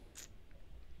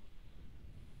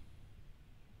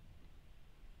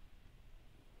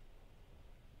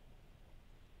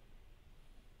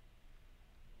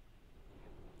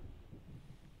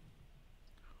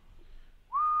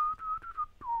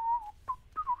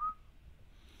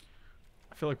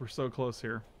 I feel like we're so close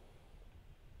here.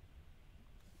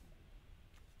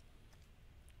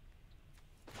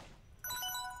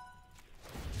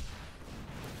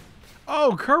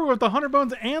 Oh, Kirby with the 100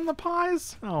 bones and the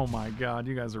pies? Oh my god,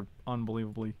 you guys are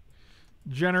unbelievably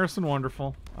generous and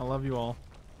wonderful. I love you all.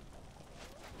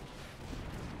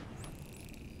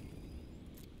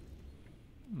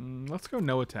 Let's go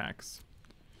no attacks.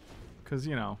 Because,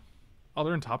 you know, oh,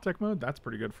 they're in top deck mode? That's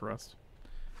pretty good for us.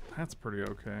 That's pretty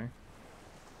okay.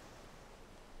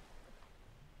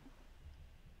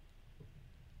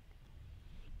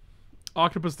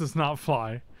 Octopus does not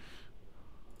fly.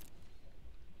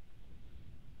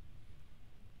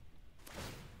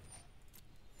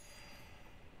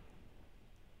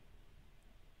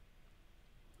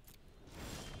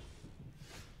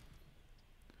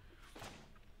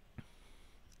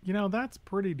 You know, that's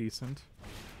pretty decent.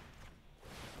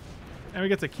 And we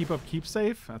get to keep up keep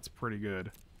safe. That's pretty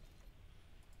good.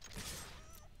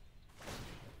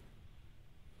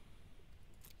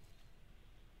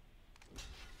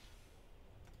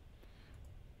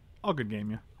 I'll good game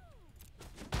you.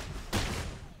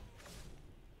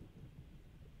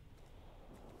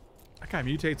 That guy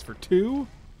mutates for 2?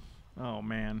 Oh,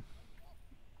 man.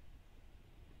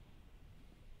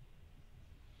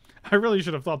 I really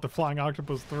should have thought the flying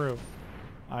octopus through.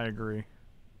 I agree.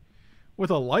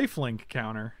 With a lifelink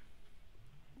counter.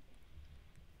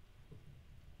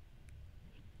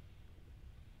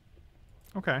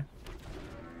 Okay.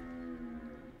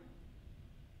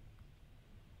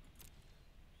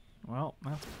 Well,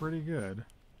 that's pretty good.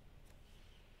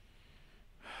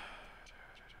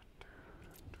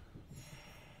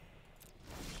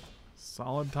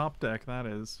 Solid top deck, that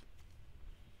is.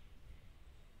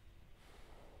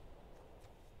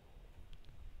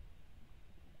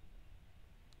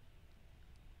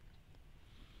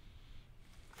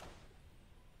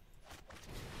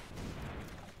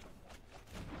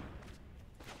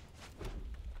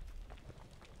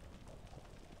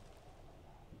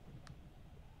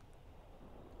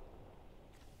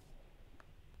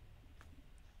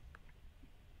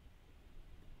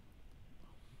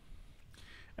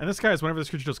 And this guy is whenever this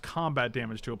creature does combat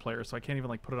damage to a player, so I can't even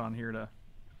like put it on here to...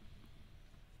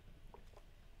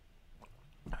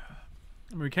 I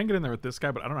mean, we can get in there with this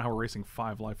guy, but I don't know how we're racing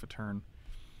 5 life a turn.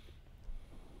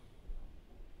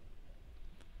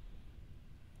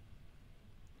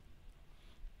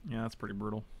 Yeah, that's pretty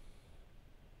brutal.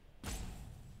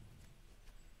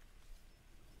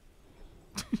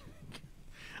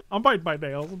 I'm biting my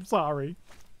nails. I'm sorry.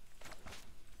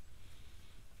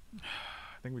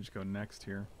 I think we just go next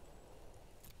here.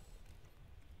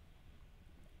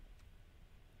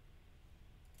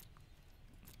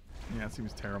 Yeah, it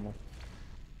seems terrible.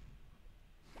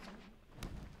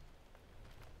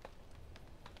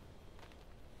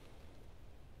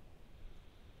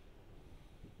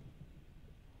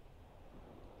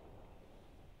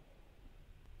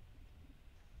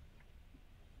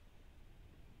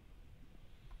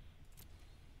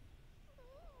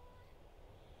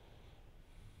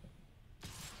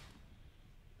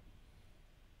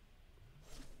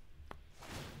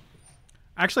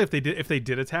 Actually, if they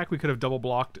did attack, we could have double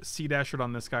blocked, C-dashed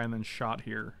on this guy, and then shot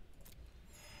here.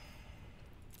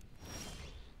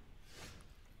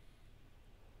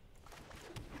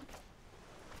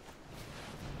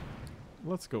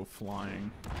 Let's go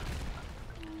flying.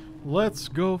 Let's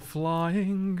go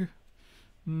flying.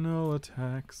 No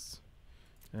attacks.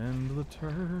 End the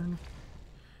turn.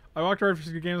 I walked around for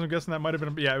 60 games. I'm guessing that might have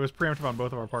been... Yeah, it was preemptive on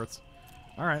both of our parts.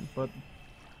 Alright, but...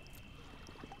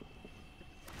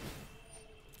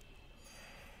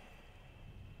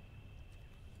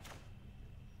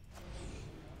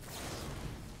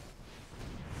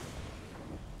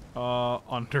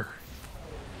 Under.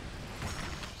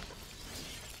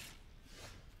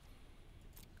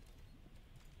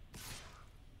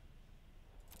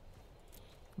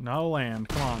 No land.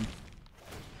 Come on.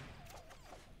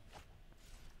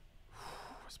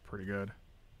 That's pretty good.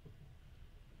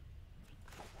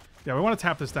 Yeah, we want to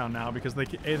tap this down now because they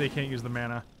can't use the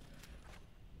mana,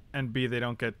 and B, they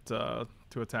don't get to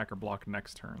attack or block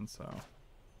next turn, so...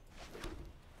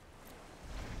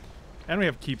 And we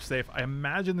have keep safe. I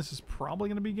imagine this is probably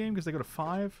going to be game because they go to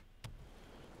 5.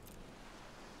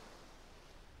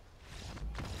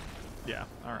 Yeah,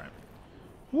 alright.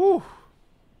 Woo!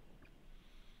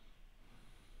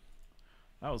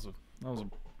 That was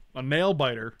a nail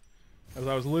biter, as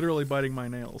I was literally biting my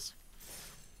nails.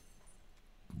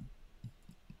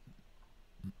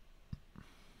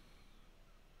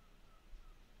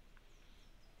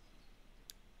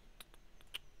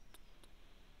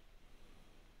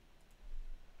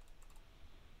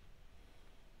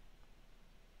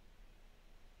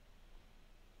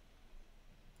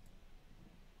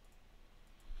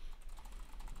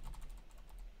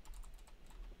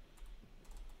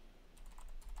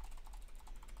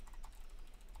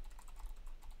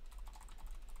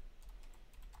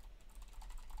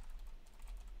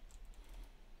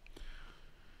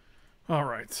 All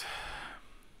right.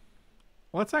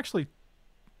 Well, let's actually...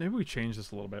 Maybe we change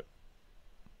this a little bit.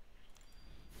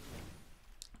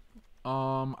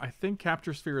 I think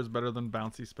Capture Sphere is better than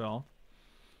Bouncy Spell.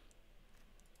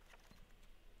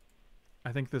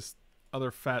 I think this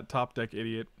other fat top deck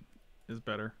idiot is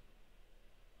better.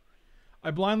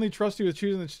 I blindly trust you with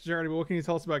choosing the charity, but what can you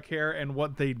tell us about CARE and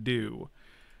what they do?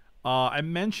 I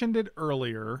mentioned it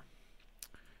earlier.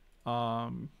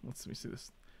 Let me see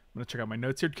this. I'm going to check out my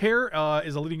notes here. CARE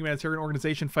is a leading humanitarian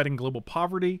organization fighting global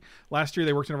poverty. Last year,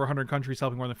 they worked in over 100 countries,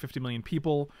 helping more than 50 million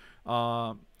people.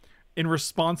 In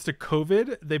response to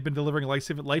COVID, they've been delivering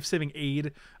life-saving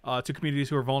aid to communities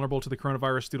who are vulnerable to the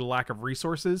coronavirus due to lack of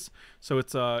resources. So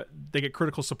it's they get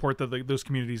critical support that those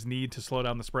communities need to slow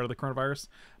down the spread of the coronavirus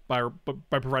by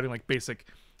providing like basic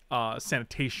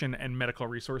sanitation and medical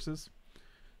resources.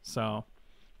 So...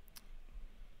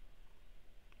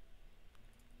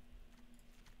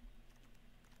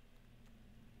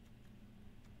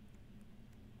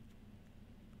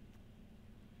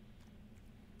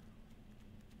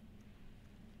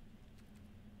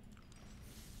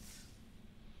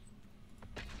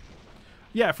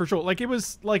 Yeah, for sure. Like it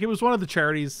was one of the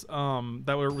charities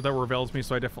that were available to me,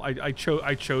 so I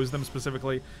chose them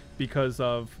specifically because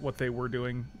of what they were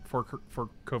doing for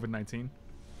COVID-19.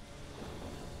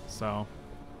 So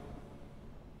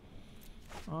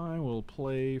I will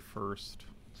play first.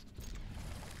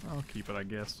 I'll keep it, I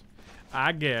guess.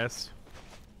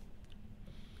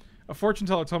 A fortune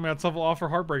teller told me I'd suffer off for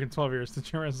heartbreak in 12 years. To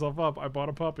cheer myself up, I bought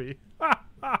a puppy.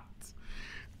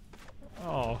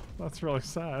 Oh, that's really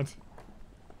sad.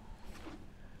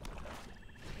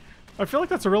 I feel like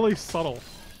that's really subtle.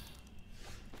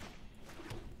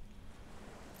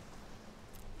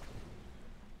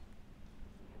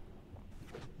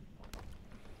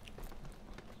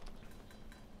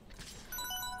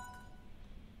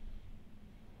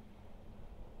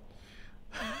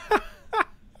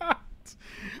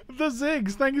 The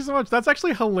Ziggs, thank you so much. That's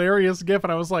actually a hilarious GIF,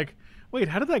 and I was like, wait,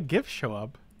 how did that GIF show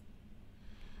up?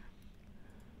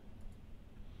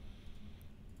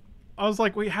 I was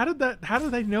like, wait, how did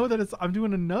they know that I'm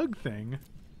doing a nug thing?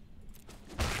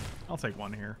 I'll take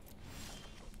one here.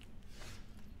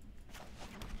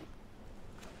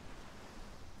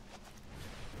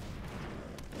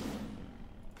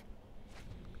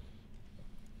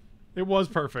 It was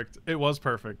perfect. It was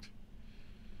perfect.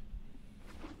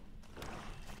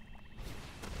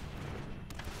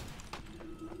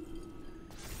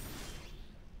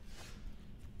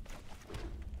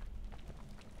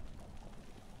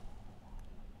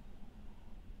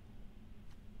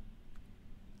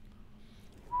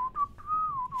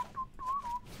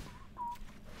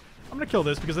 I'm gonna kill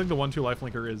this because I think the 1/2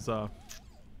 lifelinker is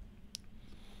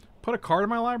put a card in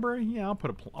my library. Yeah, I'll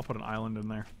put an island in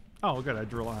there. Oh, good. I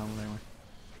drew an island anyway.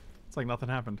 It's like nothing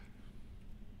happened.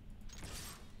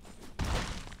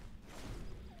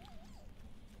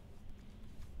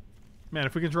 Man,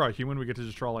 if we can draw a human, we get to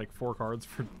just draw like 4 cards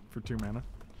for 2 mana.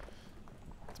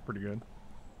 That's pretty good.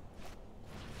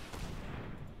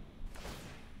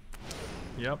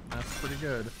 Yep, that's pretty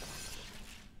good.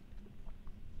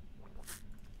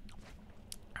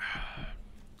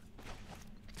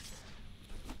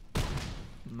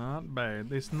 Not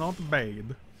bad. It's not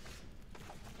bad.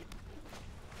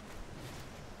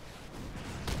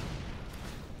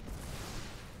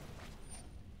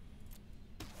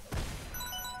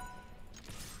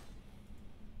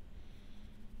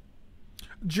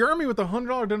 Jeremy with the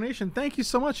 $100 donation. Thank you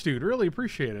so much, dude. Really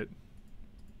appreciate it.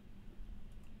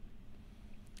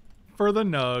 For the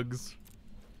nugs.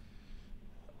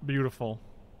 Beautiful.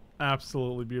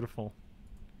 Absolutely beautiful.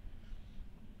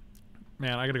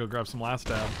 Man, I gotta go grab some last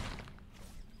dab.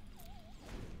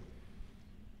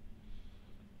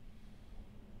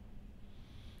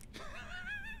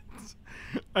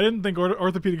 I didn't think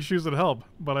orthopedic shoes would help,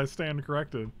 but I stand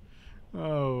corrected.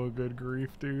 Oh, good grief,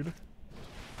 dude.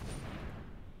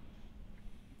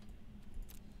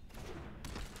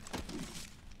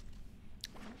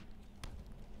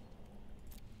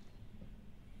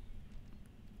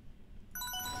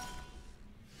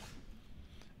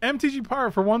 MTG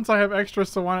Power, for once I have extra,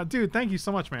 so why not? Dude, thank you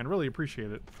so much, man. Really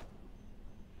appreciate it.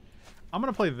 I'm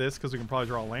going to play this because we can probably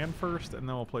draw a land first, and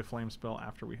then we'll play Flame Spell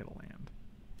after we hit a land.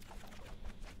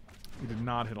 We did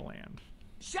not hit a land.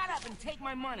 Shut up and take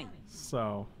my money.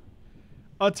 So,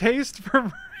 a taste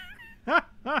for...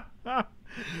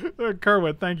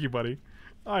 Kerwin, thank you, buddy.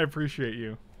 I appreciate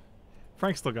you.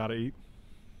 Frank still got to eat.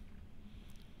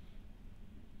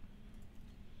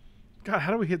 God,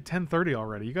 how do we hit 10:30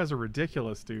 already? You guys are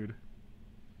ridiculous, dude.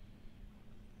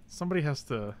 Somebody has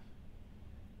to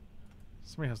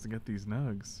get these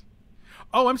nugs.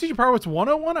 Oh, MTG Power was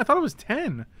 101? I thought it was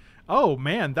 10. Oh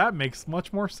man, that makes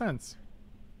much more sense.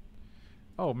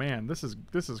 Oh man, this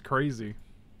is crazy.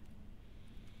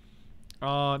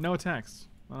 No attacks.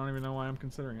 I don't even know why I'm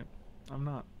considering it. I'm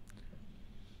not.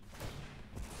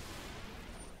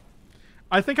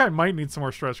 I think I might need some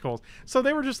more stretch goals. So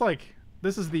they were just like,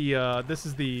 this is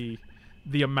the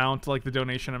amount, like the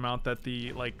donation amount that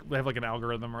they have like an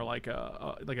algorithm or like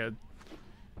a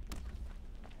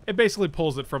it basically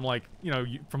pulls it from like, you know,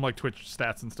 from like Twitch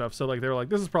stats and stuff. So like they're like,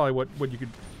 this is probably what you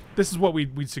could, this is what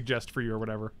we'd suggest for you or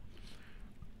whatever.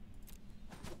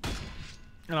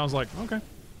 And I was like, okay.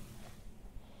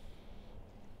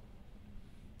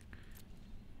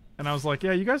 And I was like,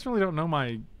 yeah, you guys really don't know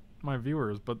my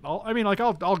viewers, but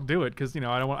I'll do it because, you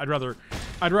know, I'd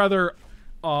rather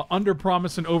under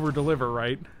promise and over deliver,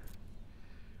 right?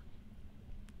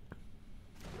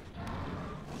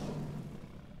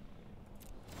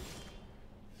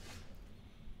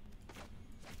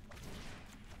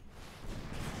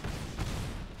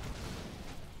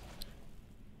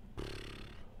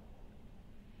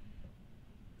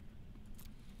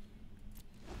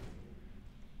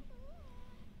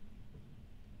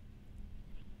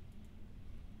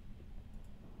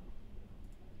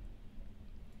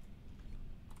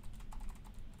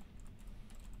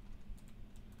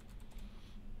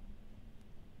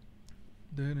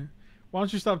 Why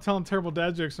don't you stop telling terrible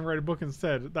dad jokes and write a book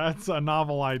instead? That's a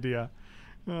novel idea.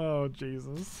 Oh,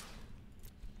 Jesus.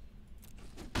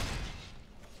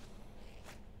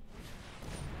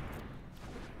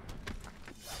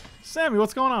 Sammy,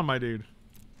 what's going on, my dude?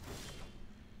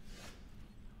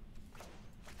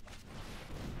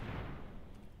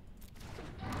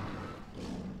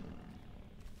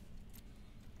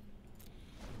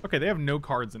 Okay, they have no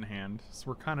cards in hand, so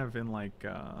we're kind of in like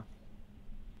a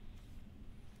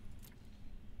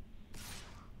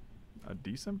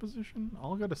decent position.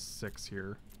 I'll go to 6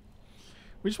 here.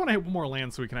 We just want to hit one more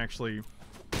land so we can actually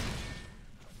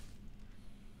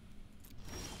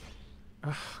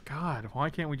Ugh, God, why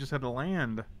can't we just have the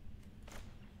land?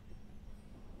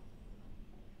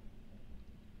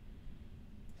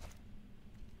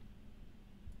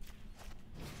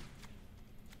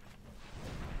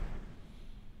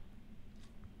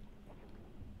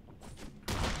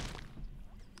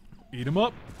 Eat him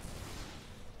up.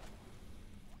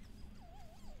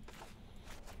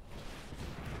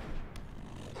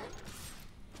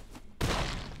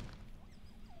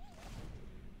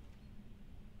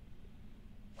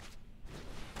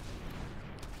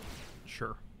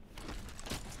 Sure.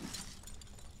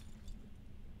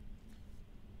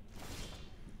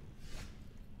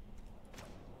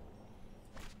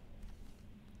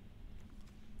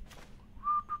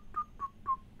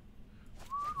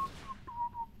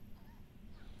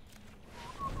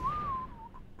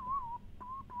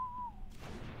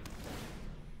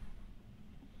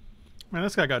 Man,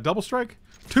 this guy got double strike?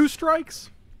 2 strikes?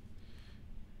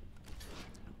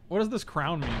 What does this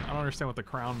crown mean? I don't understand what the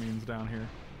crown means down here.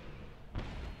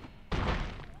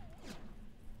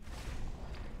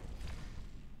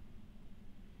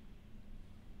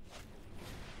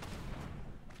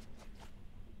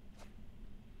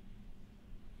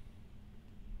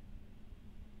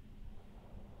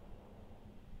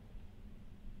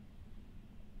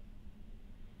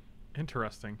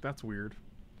 Interesting. That's weird.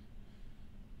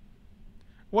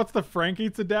 What's the Frank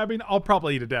eats a dabby? I'll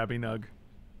probably eat a dabby nug.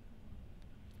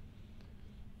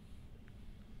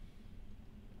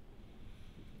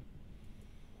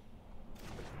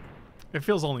 It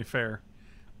feels only fair.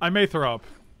 I may throw up.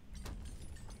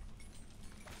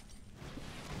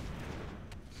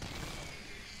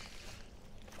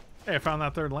 Hey, I found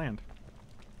that 3rd land.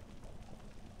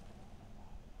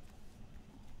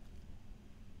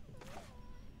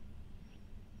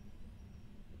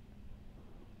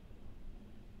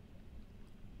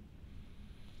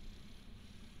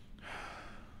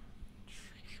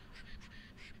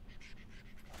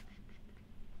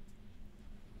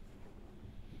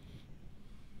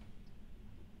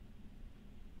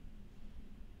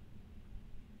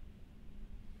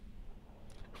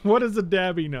 What is a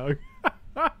dabby nug?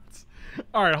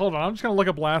 Alright, hold on. I'm just going to look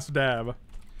up last dab.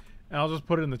 And I'll just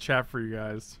put it in the chat for you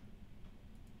guys.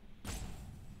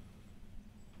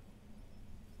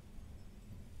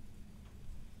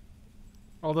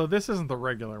 Although this isn't the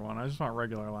regular one. I just want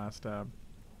regular last dab.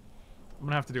 I'm going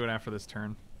to have to do it after this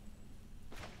turn.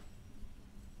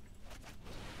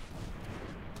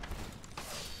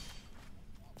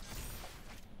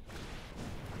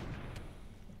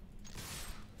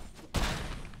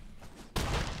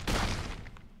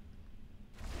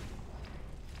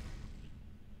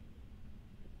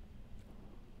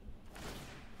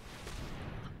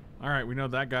 Alright, we know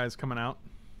that guy's coming out.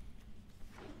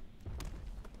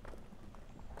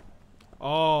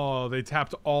 Oh, they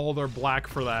tapped all their black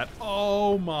for that.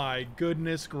 Oh my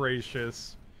goodness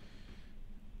gracious.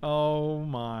 Oh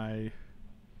my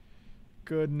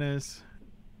goodness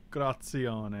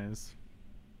graziones.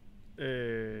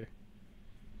 Eh.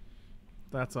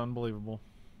 That's unbelievable.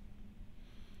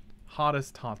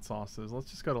 Hottest hot sauces. Let's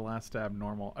just go to last dab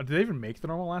normal. Do they even make the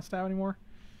normal last dab anymore?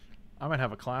 I might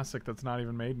have a classic that's not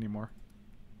even made anymore.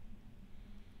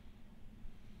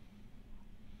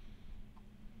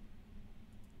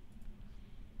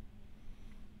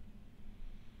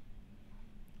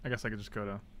 I guess I could just go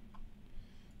to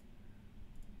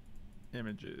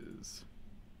images.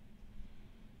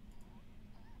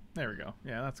 There we go.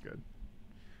 Yeah, that's good.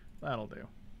 That'll do.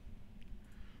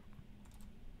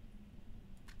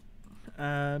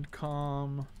 Add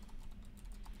com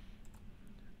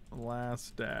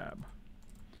last dab.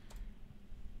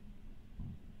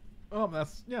 Oh,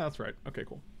 that's right. Okay,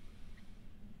 cool.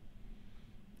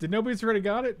 Did nobody's already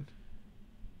got it?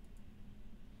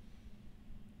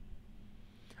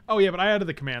 Oh yeah, but I added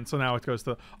the command, so now it goes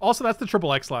to. Also, that's the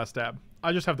triple X last dab.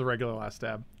 I just have the regular last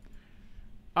dab.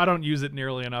 I don't use it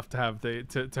nearly enough to have to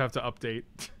have to update.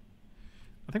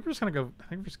 I think we're just gonna go. I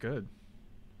think we're just good.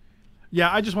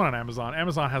 Yeah, I just went on Amazon.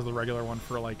 Amazon has the regular one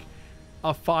for like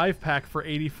a 5-pack for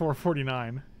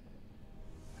 $84.49.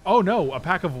 Oh no, a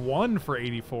pack of 1 for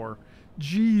 $84.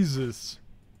 Jesus.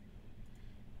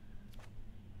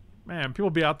 Man, people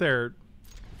be out there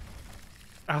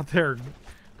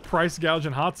price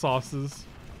gouging hot sauces.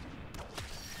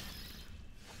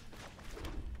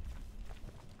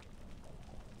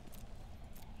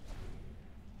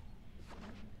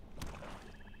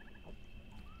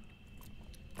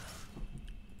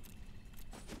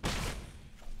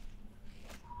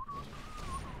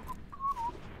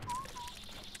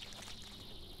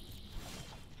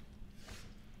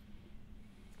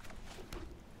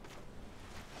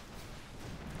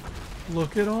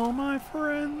 Look at all my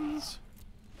friends.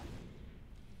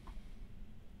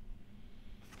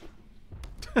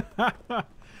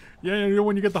 Yeah, you know,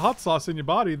 when you get the hot sauce in your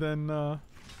body, then I'm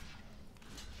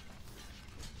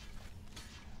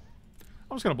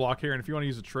just gonna block here, and if you want to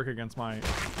use a trick against my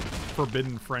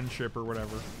forbidden friendship or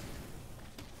whatever,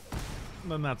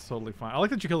 then that's totally fine. I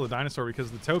like that you kill the dinosaur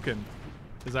because the token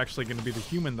is actually going to be the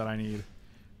human that I need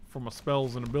for my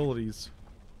spells and abilities.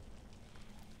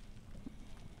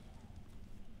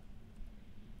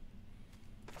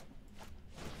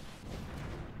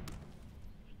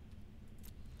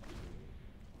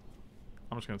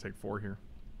 I'm just going to take 4 here.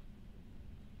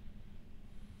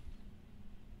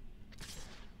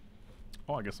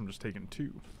 Oh, I guess I'm just taking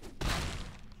 2.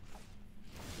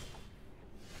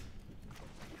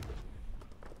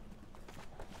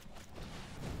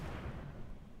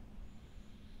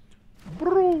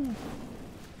 Bro.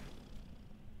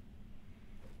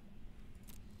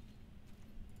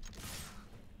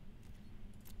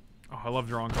 Oh, I love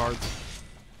drawing cards.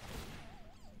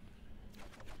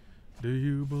 Do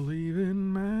you believe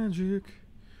in magic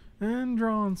and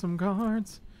drawing some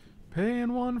cards?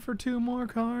 Paying 1 for 2 more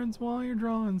cards while you're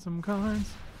drawing some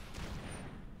cards.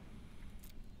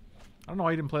 I don't know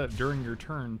why you didn't play that during your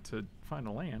turn to find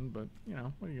a land, but, you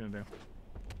know, what are you gonna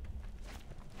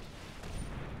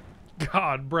do?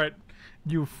 God, Brett,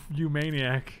 you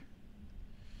maniac.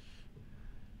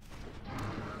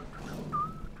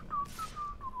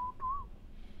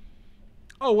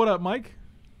 Oh, what up, Mike?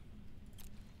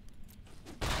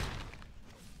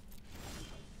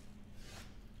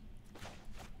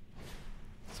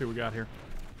 See what we got here.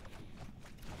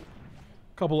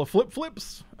 Couple of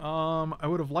flips. I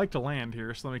would have liked to land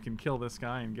here so then we can kill this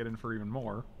guy and get in for even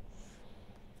more.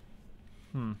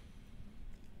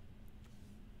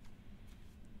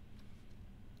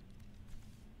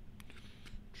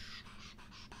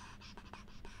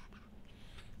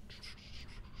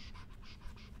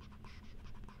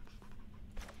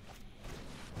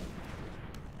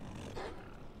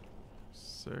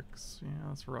 Six. Yeah,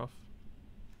 that's rough.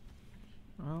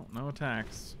 Well, no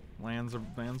attacks. Lands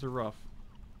are rough.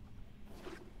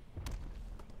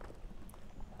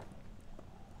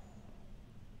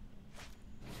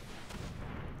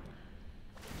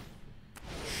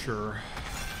 Sure.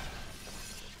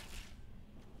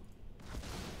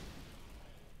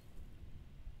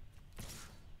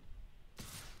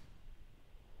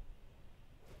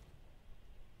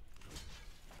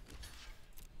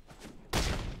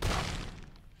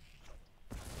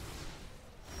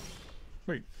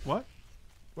 Wait, what?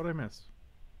 What did I miss?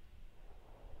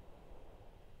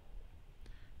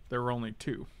 There were only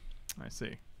 2. I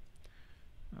see.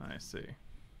 I see.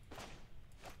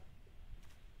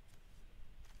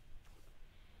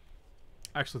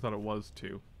 I actually thought it was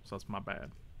 2, so that's my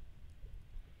bad.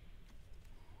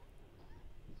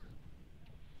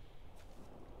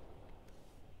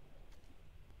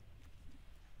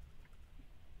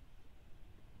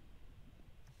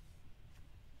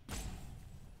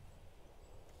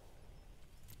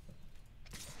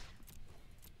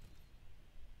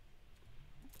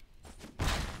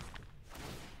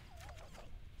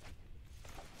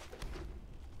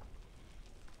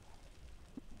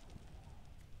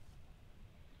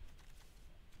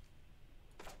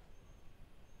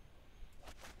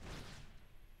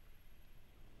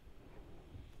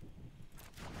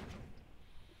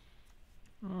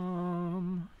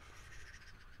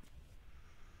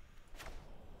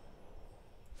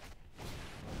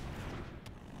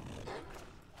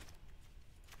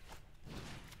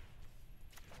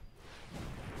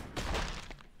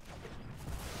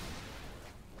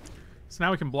 So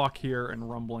now we can block here and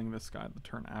rumbling this guy the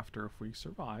turn after if we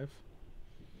survive.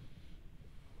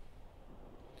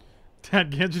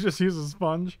 Dad, can't you just use a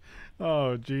sponge?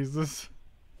 Oh, Jesus.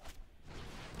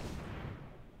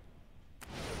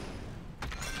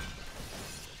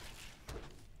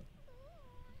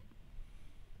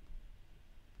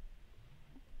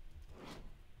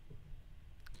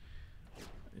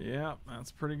 Yeah,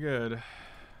 that's pretty good.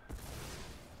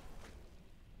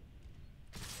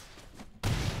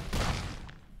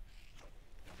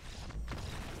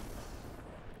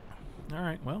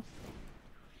 Alright, well.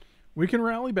 We can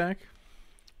rally back.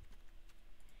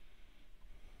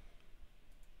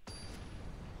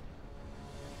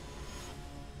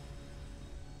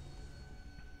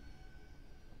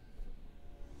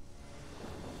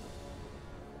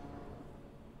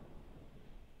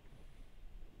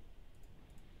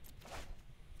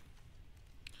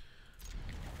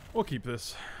 We'll keep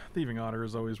this. Thieving Otter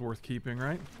is always worth keeping,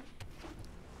 right?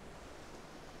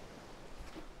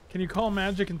 Can you call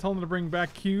Magic and tell them to bring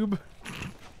back Cube?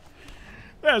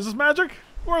 Yeah, is this Magic?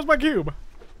 Where's my cube?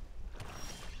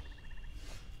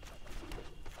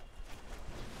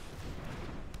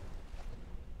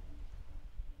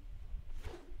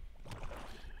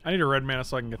 I need a red mana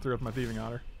so I can get through with my Thieving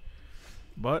Otter.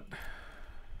 But...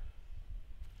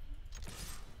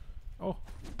 Oh.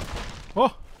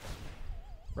 Oh!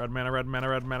 Red mana, red mana,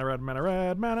 red mana, red mana,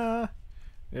 red mana.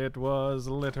 It was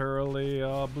literally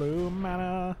a blue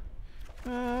mana.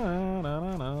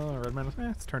 Red mana.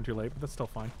 It's turned too late, but that's still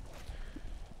fine.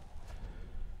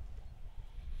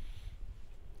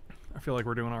 I feel like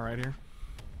we're doing alright here.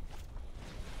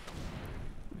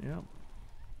 Yep.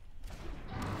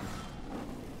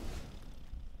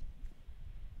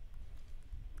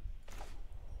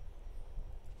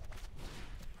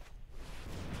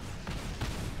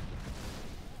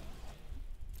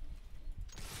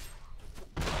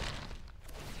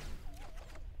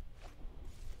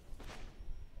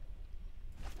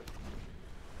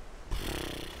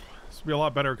 This would be a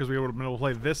lot better because we would have been able to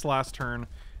play this last turn.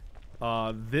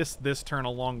 This turn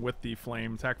along with the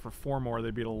flame attack for 4 more.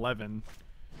 They'd be at 11.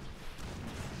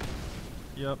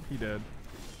 Yep, he did.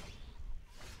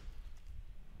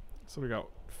 So we got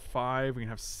 5. We can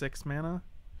have 6 mana.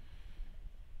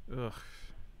 Ugh.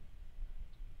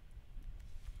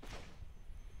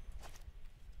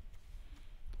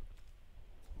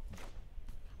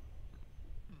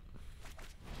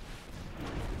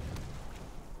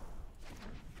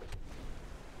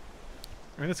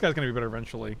 I mean, this guy's gonna be better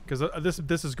eventually because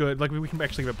this is good. Like we can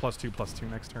actually give it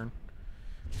 +2/+2 next turn.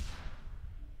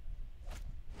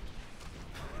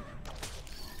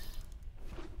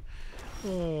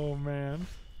 Oh man.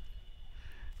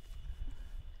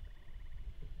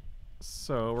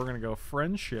 So we're gonna go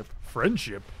friendship.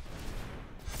 Friendship.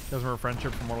 You guys remember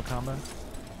friendship from Mortal Kombat?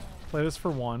 Play this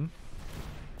for 1.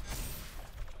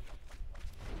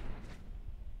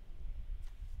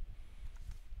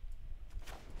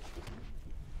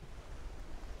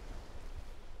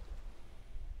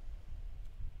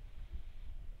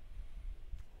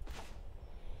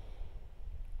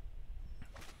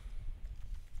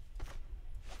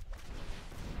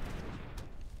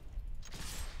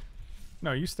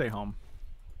 No, you stay home.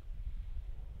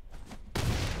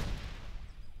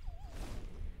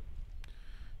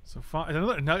 So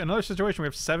another situation. We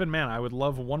have 7 mana. I would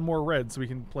love 1 more red so we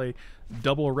can play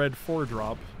double red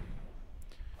 4-drop.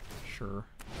 Sure.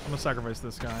 I'm gonna sacrifice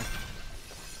this guy.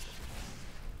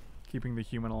 Keeping the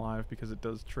human alive because it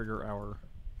does trigger our...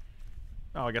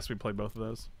 Oh, I guess we played both of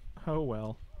those. Oh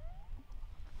well.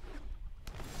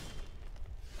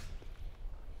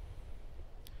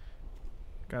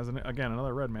 Guys, again,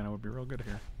 another red mana would be real good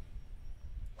here.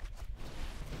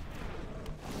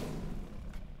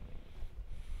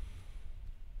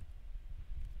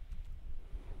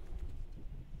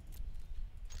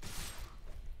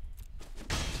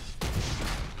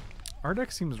 Our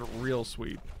deck seems real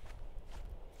sweet.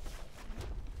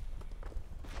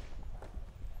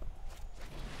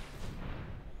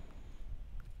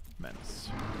 Menace.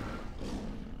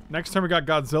 Next time we got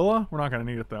Godzilla. We're not going to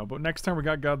need it though, but next time we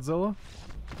got Godzilla.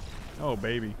 Oh,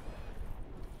 baby.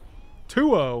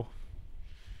 2-0.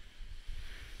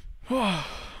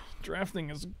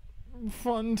 Drafting is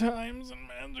fun times in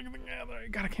Magic the Gathering.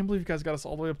 God, I can't believe you guys got us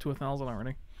all the way up to 1,000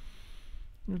 already.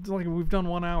 It's like we've done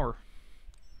 1 hour.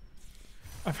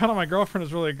 I found out my girlfriend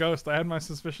is really a ghost. I had my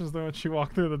suspicions though when she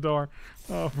walked through the door.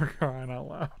 Oh, for crying out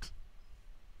loud.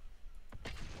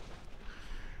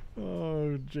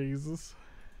 Oh, Jesus.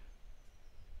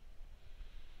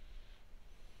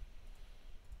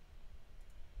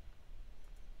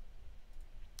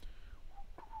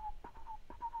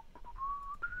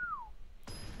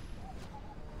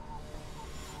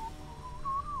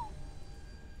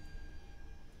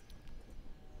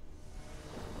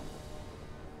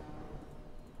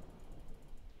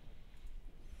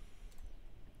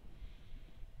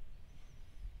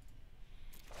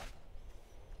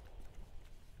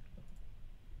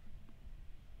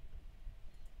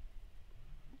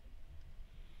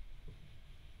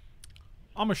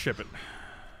 I'm gonna ship it.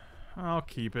 I'll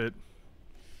keep it.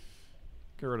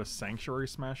 Get rid of Sanctuary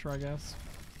Smasher, I guess.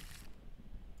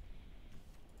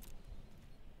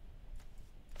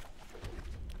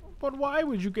 But why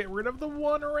would you get rid of the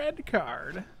 1 red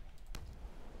card?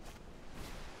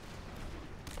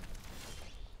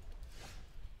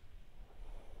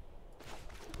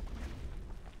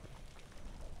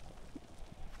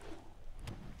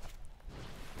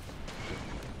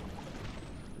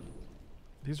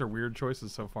 These are weird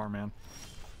choices so far, man.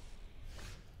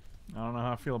 I don't know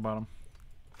how I feel about them.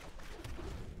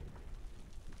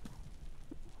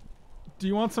 Do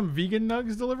you want some vegan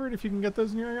nugs delivered if you can get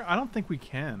those in your area? I don't think we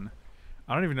can.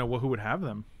 I don't even know who would have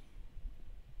them.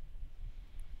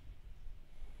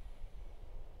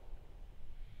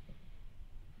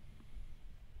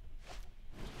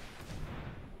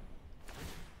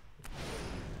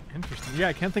 Interesting. Yeah,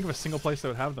 I can't think of a single place that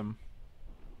would have them.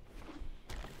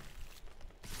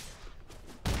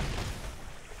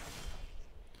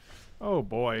 Oh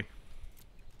boy.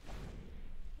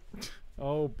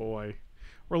 Oh boy.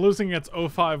 We're losing against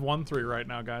 0513 right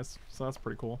now, guys. So that's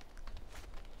pretty cool.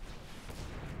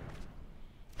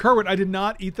 Kerwin, I did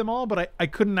not eat them all, but I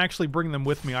couldn't actually bring them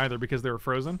with me either because they were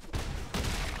frozen.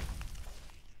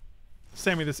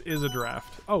 Sammy, this is a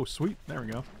draft. Oh, sweet. There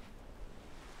we go.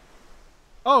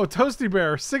 Oh, Toasty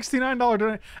Bear, $69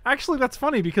 donation. Actually, that's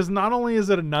funny because not only is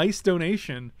it a nice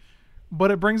donation,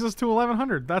 but it brings us to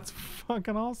 1100. That's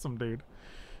fucking awesome, dude.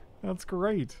 That's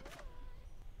great.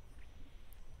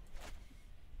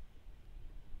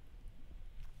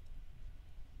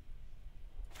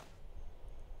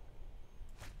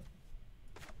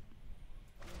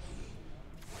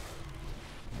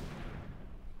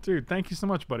 Dude, thank you so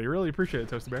much, buddy. Really appreciate it,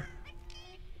 Toasty Bear.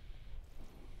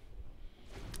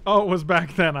 Oh, it was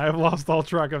back then. I have lost all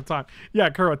track of time. Yeah,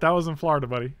 Kerwin, that was in Florida,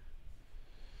 buddy.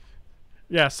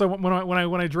 Yeah, so when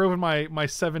I drove in my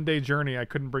 7-day journey, I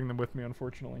couldn't bring them with me,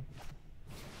 unfortunately.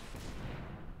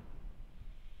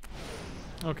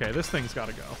 Okay, this thing's got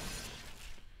to go.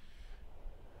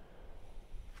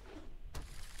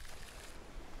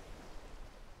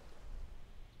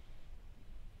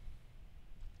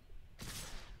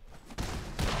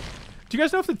 Do you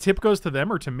guys know if the tip goes to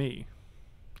them or to me?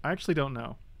 I actually don't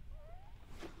know.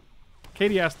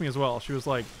 Katie asked me as well. She was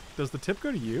like, does the tip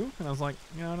go to you? And I was like,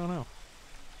 yeah, I don't know.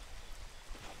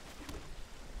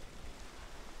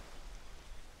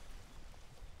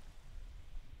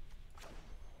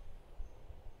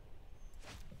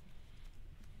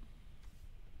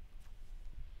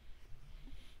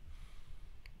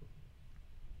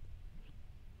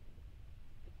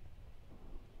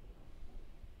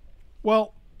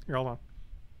 Well, here, hold on.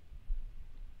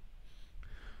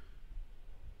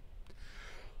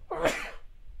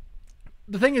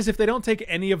 The thing is, if they don't take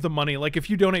any of the money, like if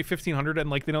you donate 1,500 and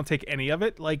like they don't take any of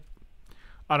it, like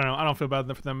I don't know, I don't feel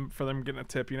bad for them getting a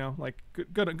tip, you know, like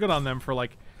good on them for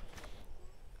like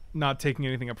not taking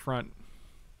anything up front.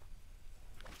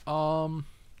 Boy.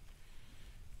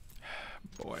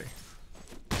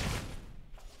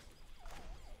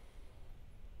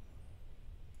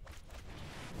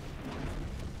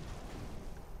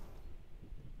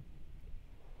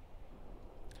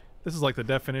 This is like the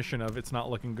definition of it's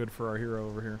not looking good for our hero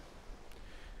over here.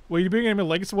 Will you be getting a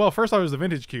legacy? Well, first off, it was the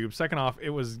vintage cube. Second off,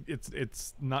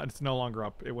 it's no longer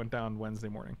up. It went down Wednesday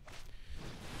morning.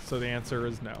 So the answer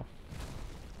is no.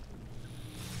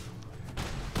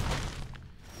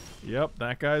 Yep,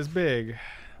 that guy's big,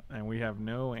 and we have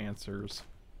no answers.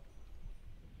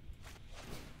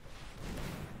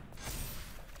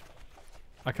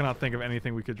 I cannot think of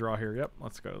anything we could draw here. Yep,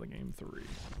 let's go to the game 3.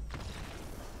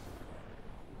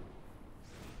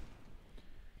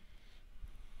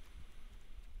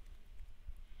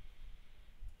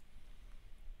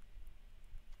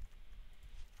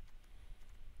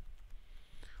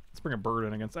 Let's bring a bird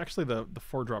in against... Actually, the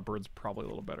 4-drop bird's probably a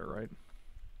little better, right?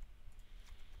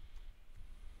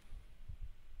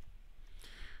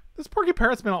 This Porky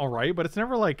Parrot's been alright, but it's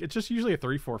never like... It's just usually a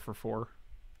 3-4 for 4.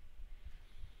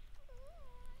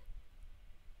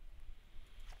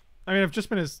 I mean, I've just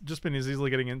been as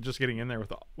easily getting in there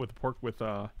with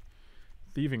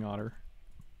Thieving Otter.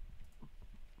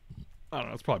 I don't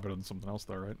know, it's probably better than something else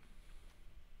though, right?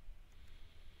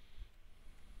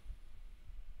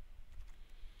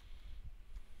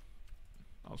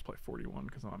 I'll just play 41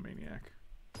 because I'm a maniac.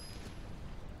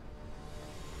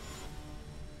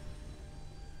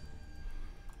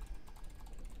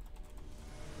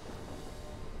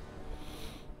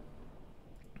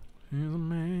 He's a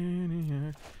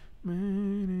maniac,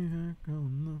 maniac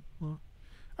on the floor.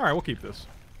 Alright, we'll keep this.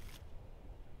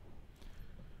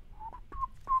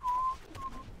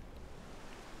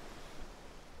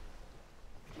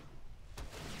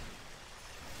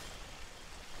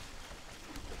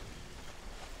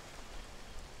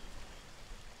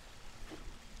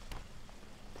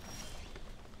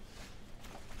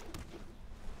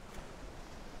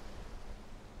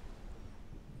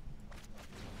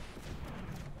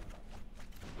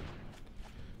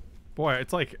 Boy,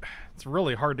 it's like, it's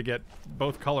really hard to get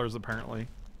both colors, apparently.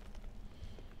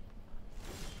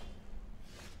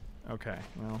 Okay,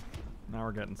 well, now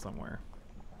we're getting somewhere.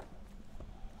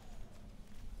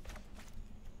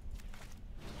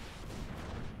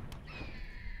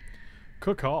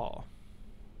 Cook all.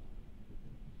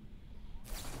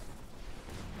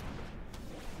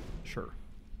 Sure.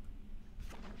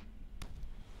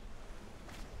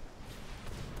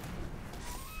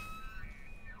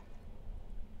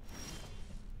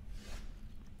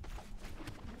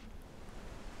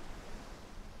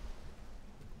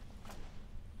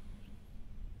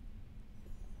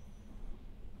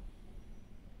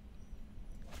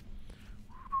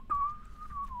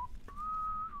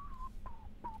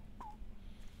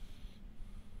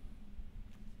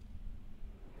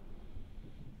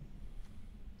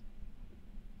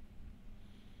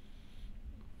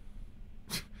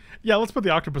 Yeah, let's put the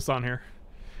octopus on here.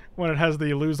 When it has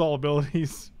the lose all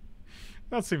abilities.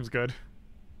 That seems good.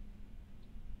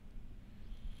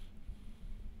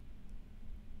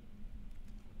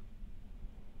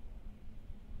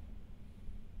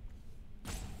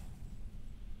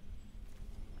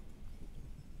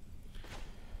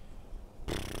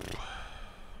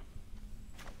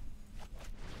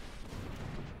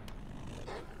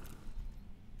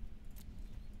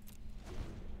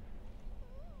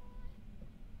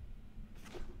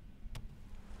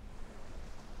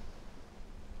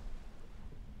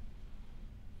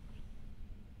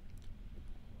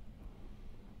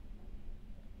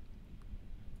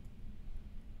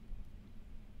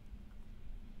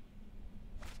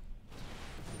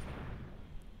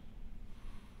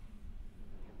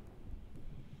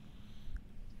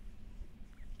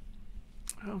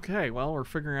 Okay, well, we're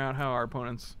figuring out how our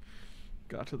opponents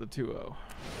got to the 2-0.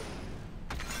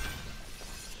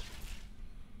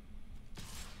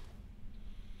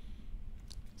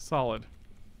 Solid.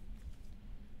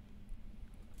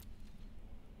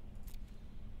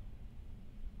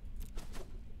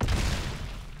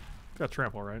 Got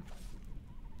trample, right?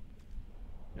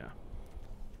 Yeah.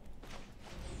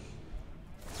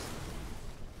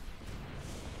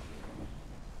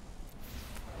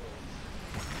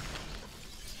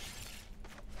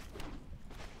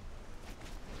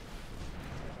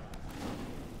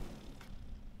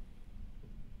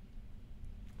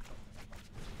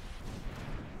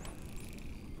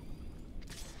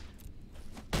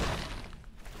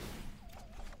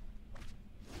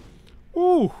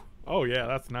 Ooh! Oh yeah,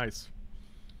 that's nice.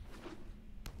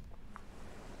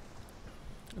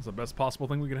 That's the best possible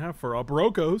thing we can have for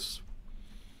Brokos.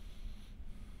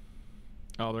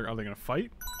 Oh, are they gonna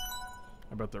fight?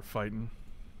 I bet they're fighting.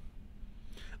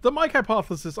 The Mike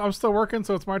hypothesis. I'm still working,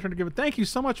 so it's my turn to give it. Thank you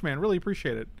so much, man. Really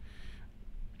appreciate it.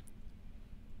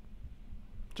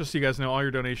 Just so you guys know, all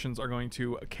your donations are going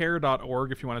to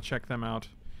care.org if you want to check them out.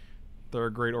 They're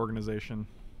a great organization.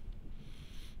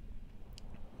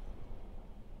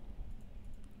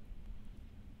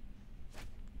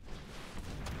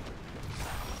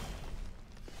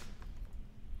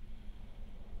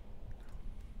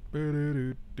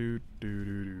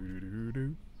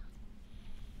 Do-do-do-do-do-do-do-do-do.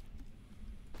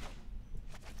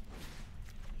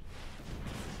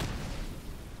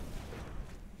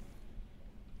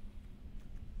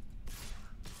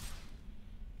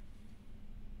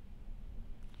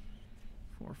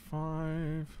 4,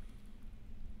 5.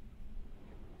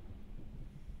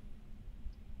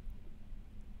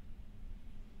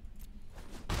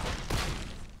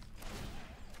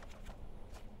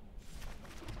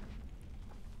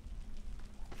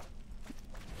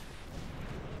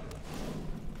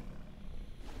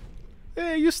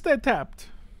 Hey, you stay tapped.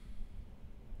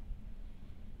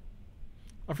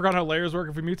 I forgot how layers work.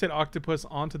 If we mutate octopus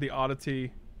onto the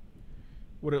oddity,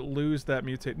 would it lose that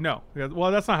mutate? No.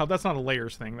 Well, that's not a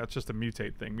layers thing. That's just a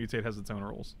mutate thing. Mutate has its own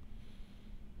rules.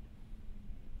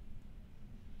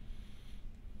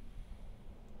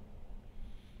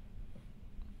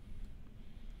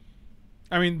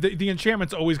 I mean, the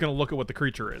enchantment's always going to look at what the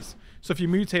creature is. So if you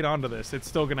mutate onto this, it's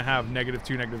still going to have -2,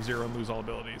 -0, and lose all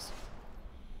abilities.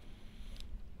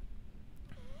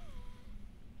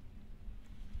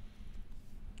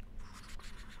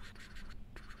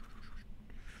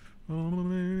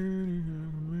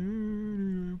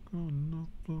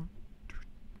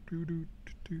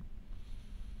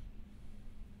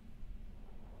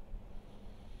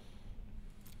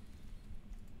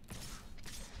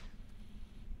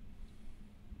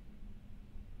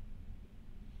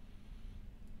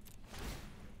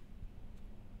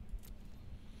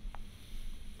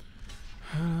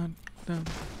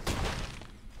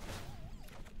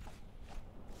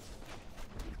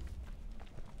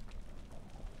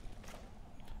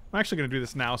 I'm actually going to do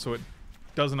this now so it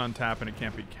doesn't untap and it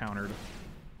can't be countered.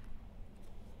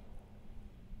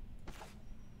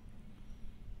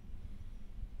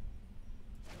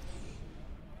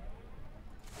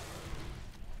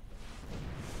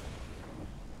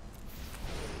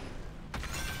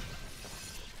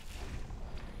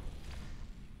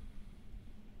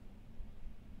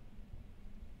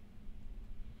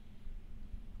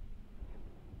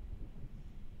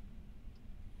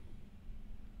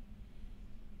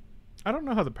 I don't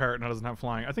know how the parrot now doesn't have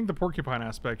flying. I think the porcupine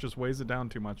aspect just weighs it down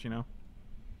too much, you know?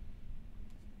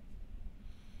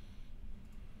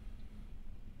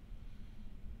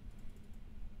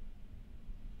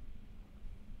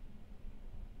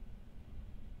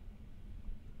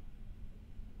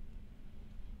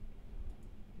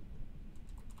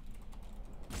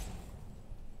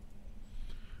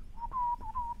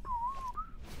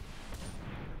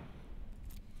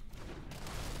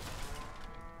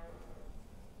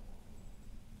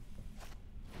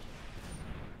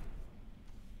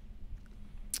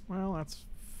 Well, that's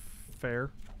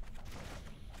fair.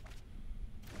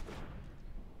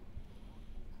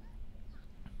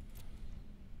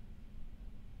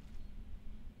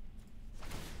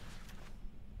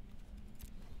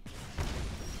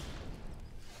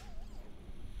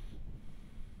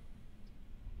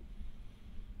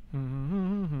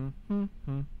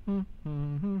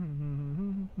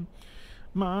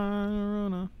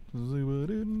 Marana.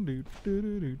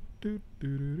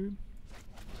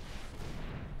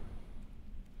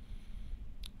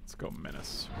 Let's go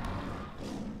Menace.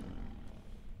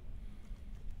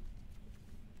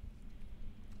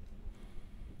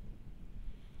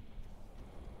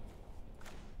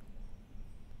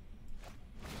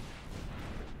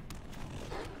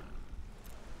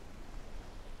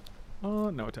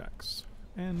 No attacks.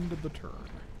 End of the turn.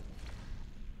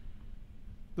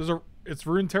 It's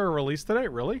Runeterra released today,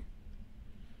 really?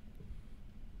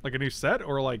 Like a new set,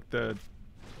 or like the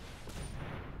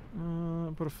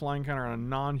put a flying counter on a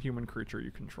non-human creature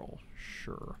you control.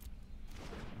 Sure.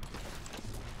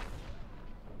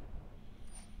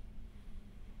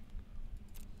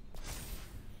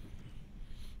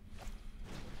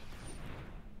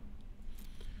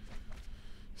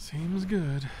 Seems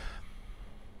good.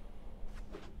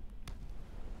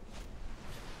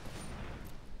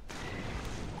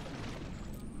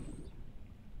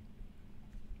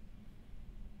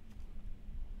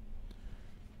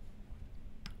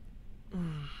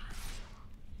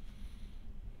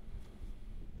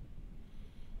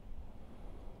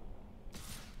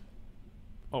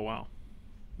 Oh wow,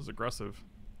 this is aggressive.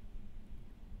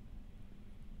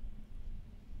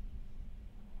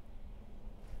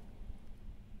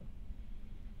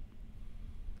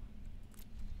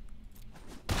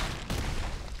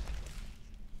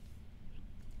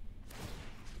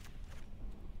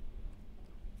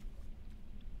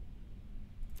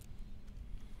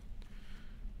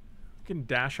 Can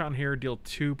dash on here, deal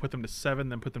 2, put them to 7,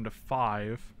 then put them to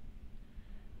 5.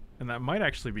 And that might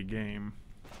actually be game.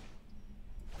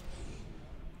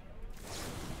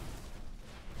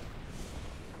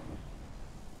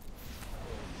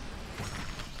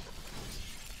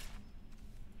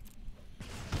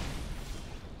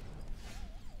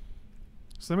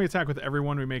 So then we attack with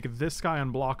everyone. We make this guy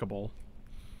unblockable.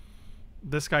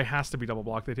 This guy has to be double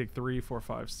blocked. They take 3, 4,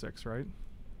 5, 6, right?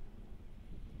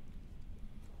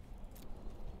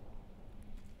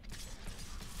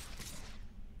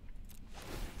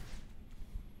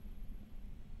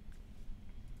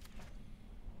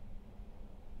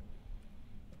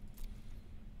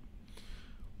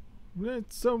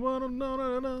 It's a one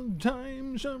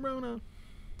time, Sharona.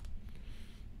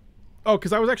 Oh,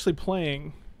 because I was actually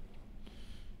playing.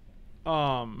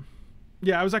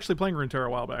 Yeah, I was actually playing Runeterra a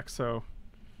while back, so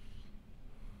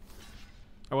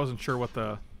I wasn't sure what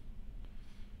the.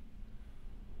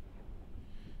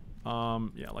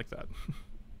 Yeah, like that.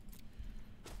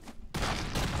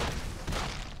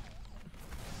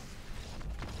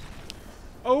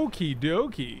 Okie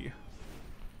dokie.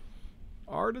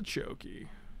 Artichoke.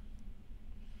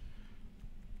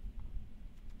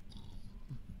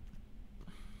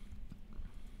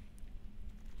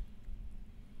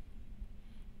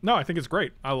 No, I think it's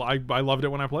great. I loved it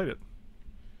when I played it.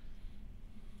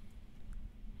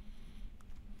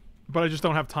 But I just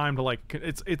don't have time to, like,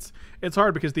 it's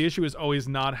hard because the issue is always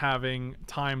not having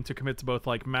time to commit to both,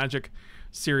 like, Magic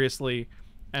seriously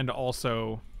and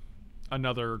also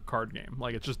another card game.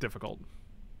 Like, it's just difficult.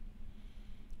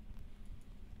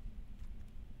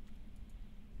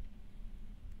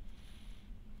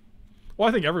 Well,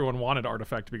 I think everyone wanted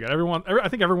Artifact to be good. I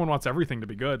think everyone wants everything to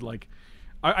be good. Like,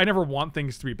 I never want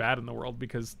things to be bad in the world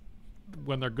because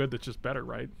when they're good, that's just better,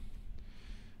 right?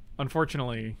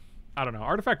 Unfortunately, I don't know.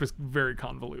 Artifact was very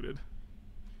convoluted.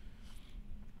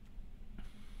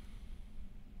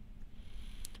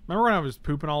 Remember when I was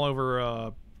pooping all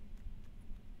over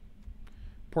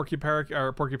Porky Parrot,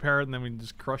 and then we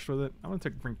just crushed with it? I'm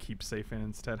gonna bring Keep Safe in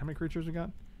instead. How many creatures we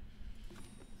got?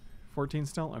 14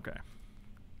 still? Okay.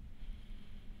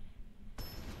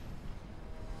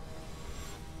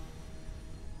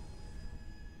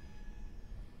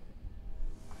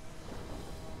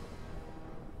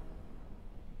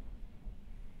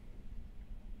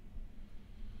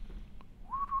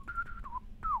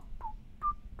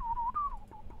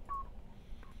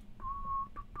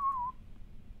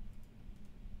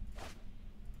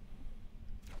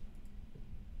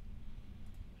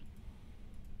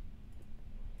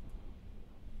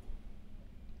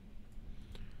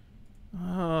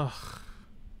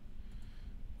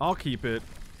 I'll keep it,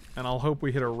 and I'll hope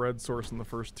we hit a red source in the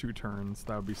first 2 turns.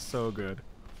 That would be so good.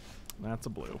 That's a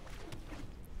blue.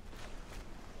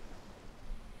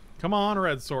 Come on,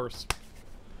 red source.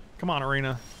 Come on,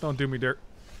 arena. Don't do me dirt.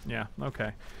 Yeah,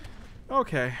 okay.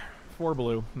 Okay. 4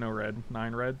 blue, no red.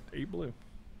 9 red, 8 blue.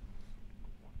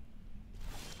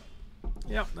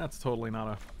 Yep, that's totally not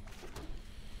a...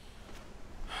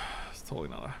 It's totally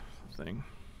not a thing.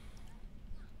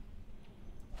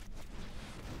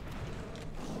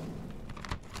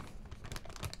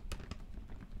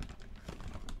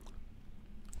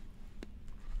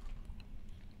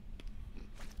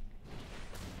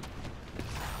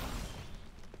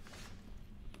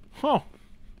 Huh.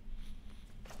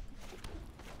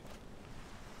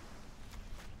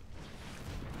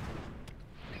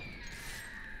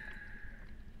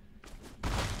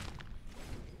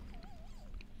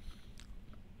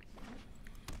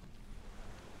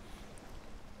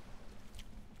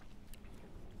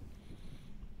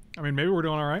 I mean, maybe we're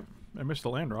doing all right. I missed the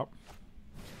land drop.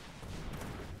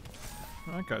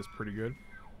 That guy's pretty good.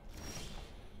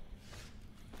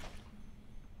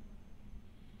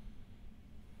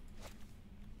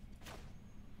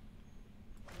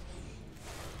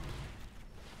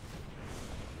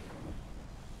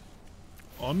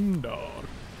 Under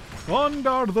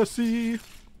the sea. I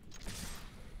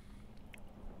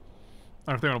don't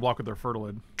know if they want to block with their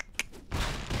fertilid.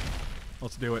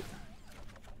 Let's do it.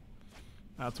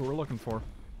 That's what we're looking for.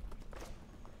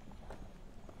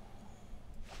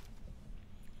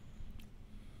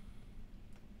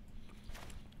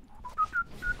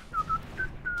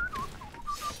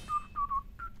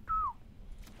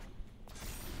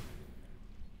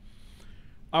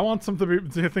 I want some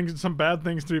bad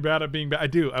things to be bad at being bad. I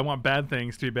do. I want bad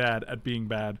things to be bad at being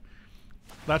bad.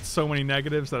 That's so many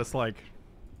negatives that it's like,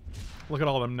 look at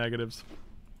all them negatives.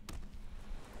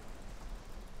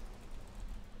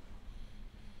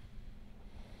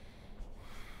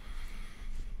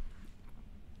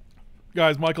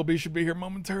 Guys, Michael B should be here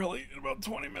momentarily in about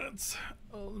 20 minutes.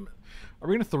 Are we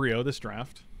going to 3-0 this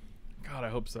draft? God, I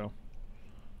hope so.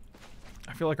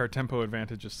 I feel like our tempo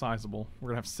advantage is sizable. We're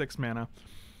going to have 6 mana.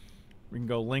 We can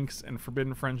go Lynx and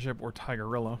Forbidden Friendship or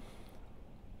Tigerilla.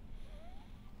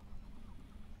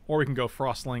 Or we can go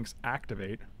Frost Lynx,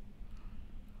 activate.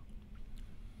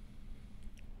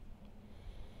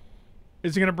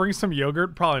 Is he going to bring some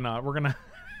yogurt? Probably not. We're going to...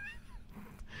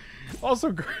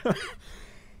 Also...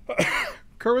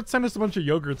 Kerwit sent us a bunch of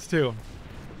yogurts too.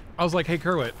 I was like, hey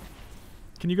Kerwit,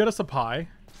 can you get us a pie?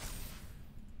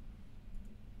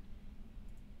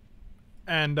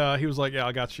 And he was like, yeah,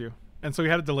 I got you. And so he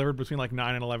had it delivered between like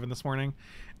 9 and 11 this morning.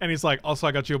 And he's like, also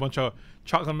I got you a bunch of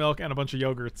chocolate milk and a bunch of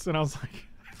yogurts. And I was like,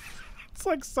 it's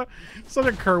like such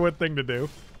a Kerwit thing to do.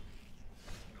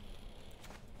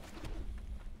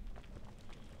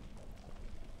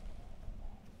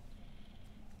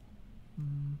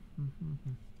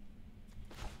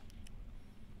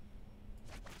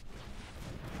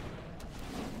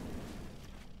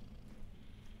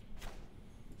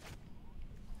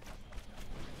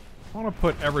 I want to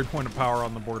put every point of power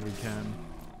on the board we can.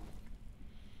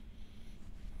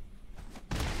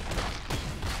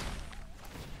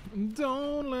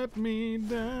 Don't let me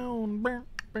down.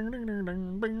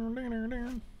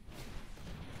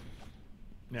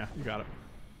 Yeah, you got it.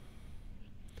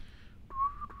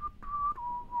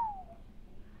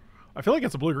 I feel like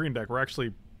it's a blue-green deck. We're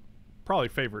actually probably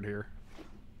favored here.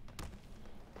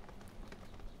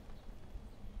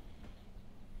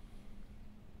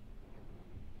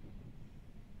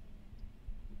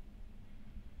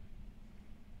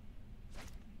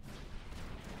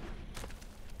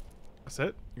 That's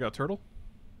it? You got a turtle?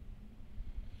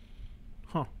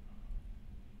 Huh.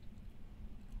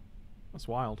 That's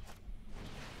wild.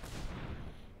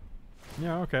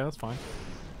 Yeah, okay, that's fine.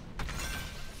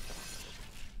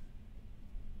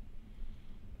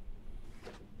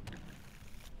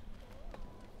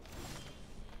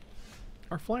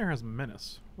 Our flyer has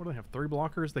menace. What do they have? 3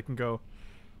 blockers? They can go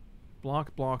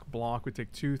block, block, block. We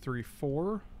take 2, 3,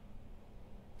 4.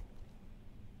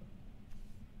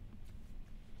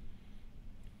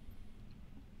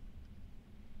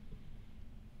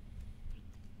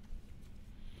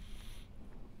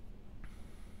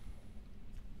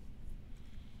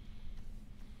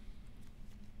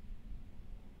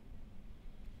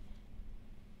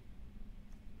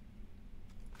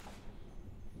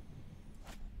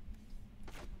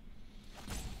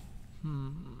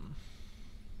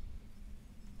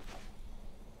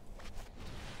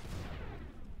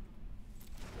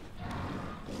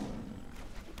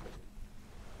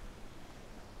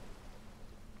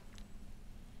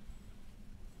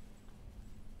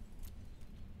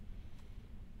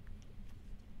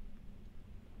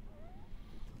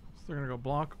 They're gonna go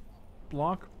block,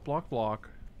 block, block, block.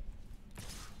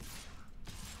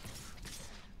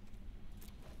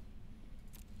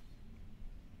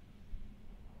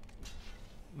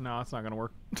 No, that's not gonna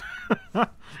work.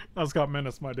 That's got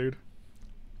menace, my dude.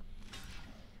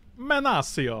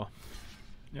 Menaccio.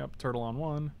 Yep, turtle on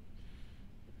 1.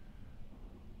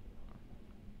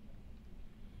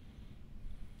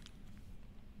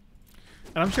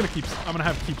 And I'm just gonna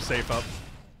have keep safe up.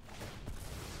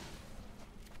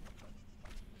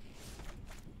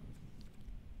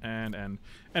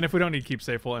 And if we don't need keep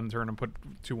safe, we'll end turn and put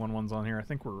 2 1/1s on here. I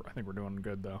think we're doing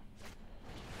good though.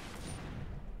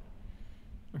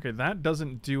 Okay, that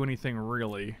doesn't do anything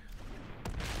really.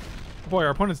 Boy,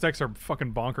 our opponent's decks are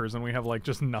fucking bonkers, and we have like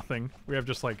just nothing. We have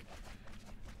just like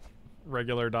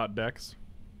regular decks.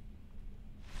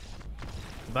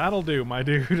 That'll do, my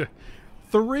dude.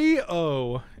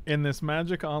 3-0 in this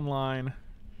Magic Online.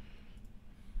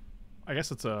 I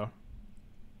guess it's a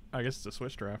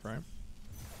Swiss draft, right?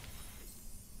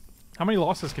 How many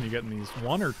losses can you get in these?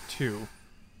 1 or 2?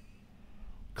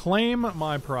 Claim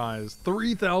my prize.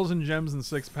 3,000 gems and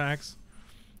 6 packs.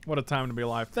 What a time to be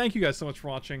alive. Thank you guys so much for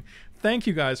watching. Thank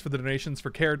you guys for the donations for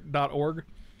care.org.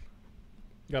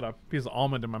 Got a piece of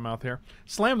almond in my mouth here.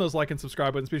 Slam those like and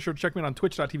subscribe buttons. Be sure to check me out on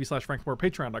twitch.tv/FrankLepore,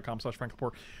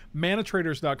 patreon.com/FrankLepore,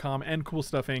 manatraders.com, and Cool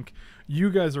Stuff Inc.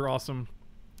 You guys are awesome.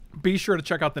 Be sure to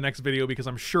check out the next video because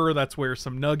I'm sure that's where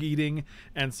some nug eating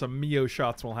and some Mio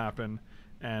shots will happen.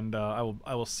 And I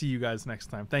will see you guys next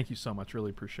time. Thank you so much. Really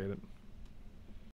appreciate it.